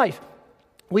in life?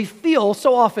 We feel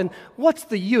so often, what's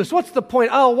the use? What's the point?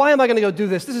 Oh, why am I going to go do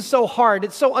this? This is so hard.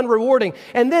 It's so unrewarding.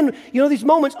 And then, these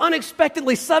moments,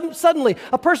 unexpectedly, suddenly,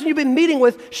 a person you've been meeting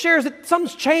with shares that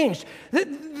something's changed.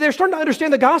 They're starting to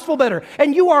understand the gospel better.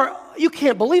 And you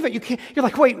can't believe it. You're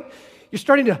like, wait, You're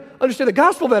starting to understand the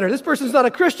gospel better. This person's not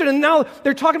a Christian, and now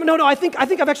they're talking about, no, I think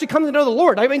I've actually come to know the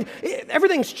Lord. I mean,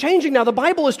 everything's changing now. The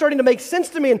Bible is starting to make sense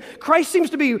to me, and Christ seems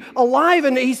to be alive,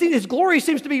 and His glory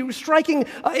seems to be striking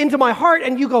into my heart,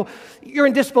 and you're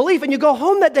in disbelief, and you go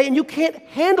home that day, and you can't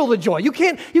handle the joy. You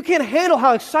can't handle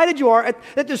how excited you are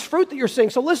at this fruit that you're seeing.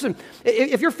 So listen,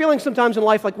 if you're feeling sometimes in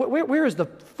life like, where is the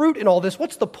fruit in all this?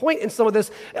 What's the point in some of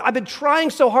this? I've been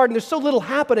trying so hard, and there's so little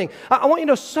happening. I want you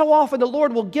to know so often the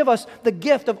Lord will give us the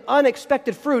gift of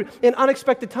unexpected fruit in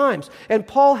unexpected times. And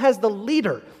Paul has the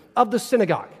leader of the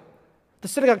synagogue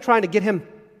trying to get him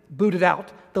booted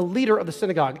out. The leader of the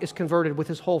synagogue is converted with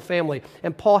his whole family,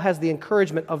 and Paul has the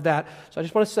encouragement of that. So I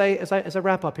just want to say, as I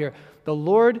wrap up here, the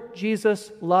Lord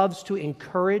Jesus loves to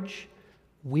encourage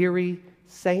weary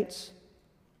saints.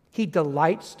 He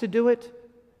delights to do it.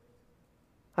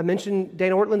 I mentioned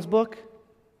Dana Ortland's book,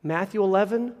 Matthew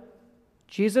 11.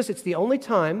 Jesus, it's the only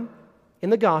time in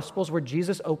the Gospels where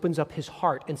Jesus opens up his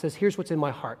heart and says, here's what's in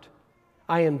my heart.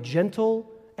 I am gentle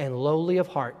and lowly of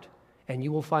heart, and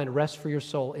you will find rest for your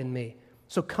soul in me.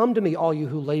 So come to me, all you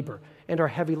who labor and are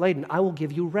heavy laden. I will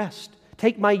give you rest.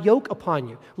 Take my yoke upon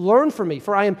you. Learn from me,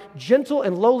 for I am gentle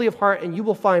and lowly of heart, and you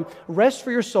will find rest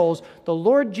for your souls. The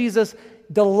Lord Jesus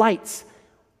delights,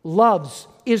 loves,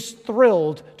 is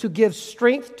thrilled to give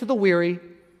strength to the weary,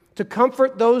 to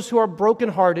comfort those who are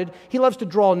brokenhearted. He loves to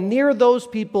draw near those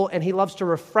people, and he loves to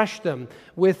refresh them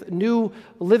with new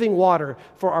living water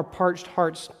for our parched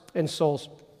hearts and souls.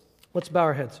 Let's bow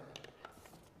our heads.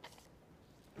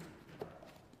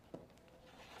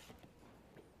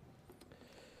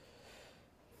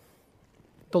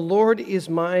 The Lord is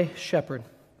my shepherd.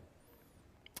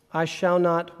 I shall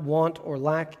not want or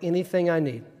lack anything I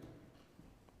need.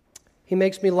 He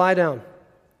makes me lie down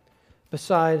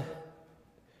beside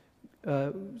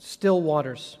still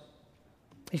waters.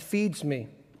 He feeds me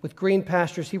with green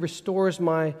pastures. He restores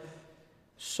my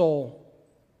soul.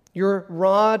 Your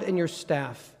rod and your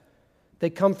staff, they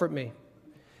comfort me.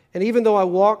 And even though I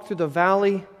walk through the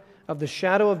valley of the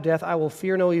shadow of death, I will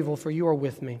fear no evil, for you are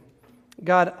with me.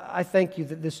 God, I thank you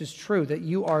that this is true, that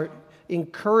you are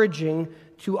encouraging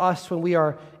to us when we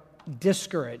are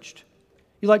discouraged.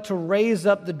 You like to raise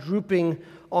up the drooping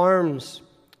arms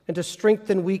and to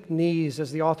strengthen weak knees,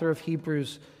 as the author of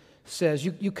Hebrews says.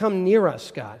 You come near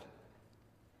us, God.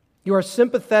 You are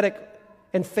sympathetic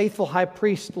and faithful high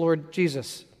priest, Lord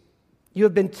Jesus. You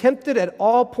have been tempted at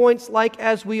all points like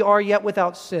as we are, yet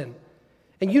without sin.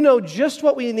 And you know just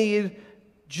what we need,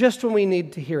 just when we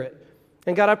need to hear it.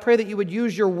 And God, I pray that you would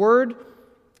use your word,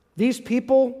 these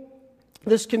people,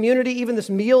 this community, even this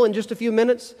meal in just a few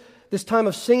minutes, this time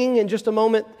of singing in just a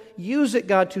moment. Use it,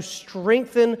 God, to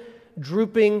strengthen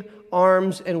drooping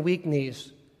arms and weak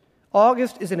knees.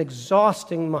 August is an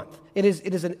exhausting month. It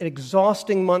is an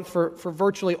exhausting month for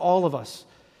virtually all of us.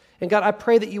 And God, I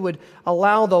pray that you would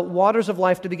allow the waters of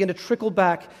life to begin to trickle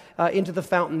back into the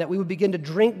fountain, that we would begin to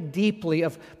drink deeply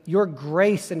of your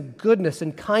grace and goodness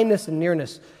and kindness and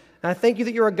nearness. And I thank you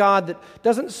that you're a God that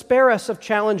doesn't spare us of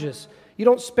challenges. You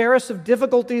don't spare us of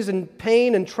difficulties and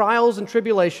pain and trials and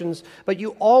tribulations, but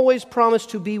you always promise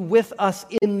to be with us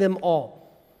in them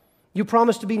all. You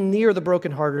promise to be near the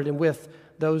brokenhearted and with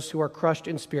those who are crushed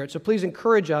in spirit. So please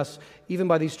encourage us, even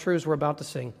by these truths we're about to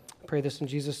sing. I pray this in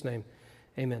Jesus' name.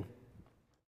 Amen.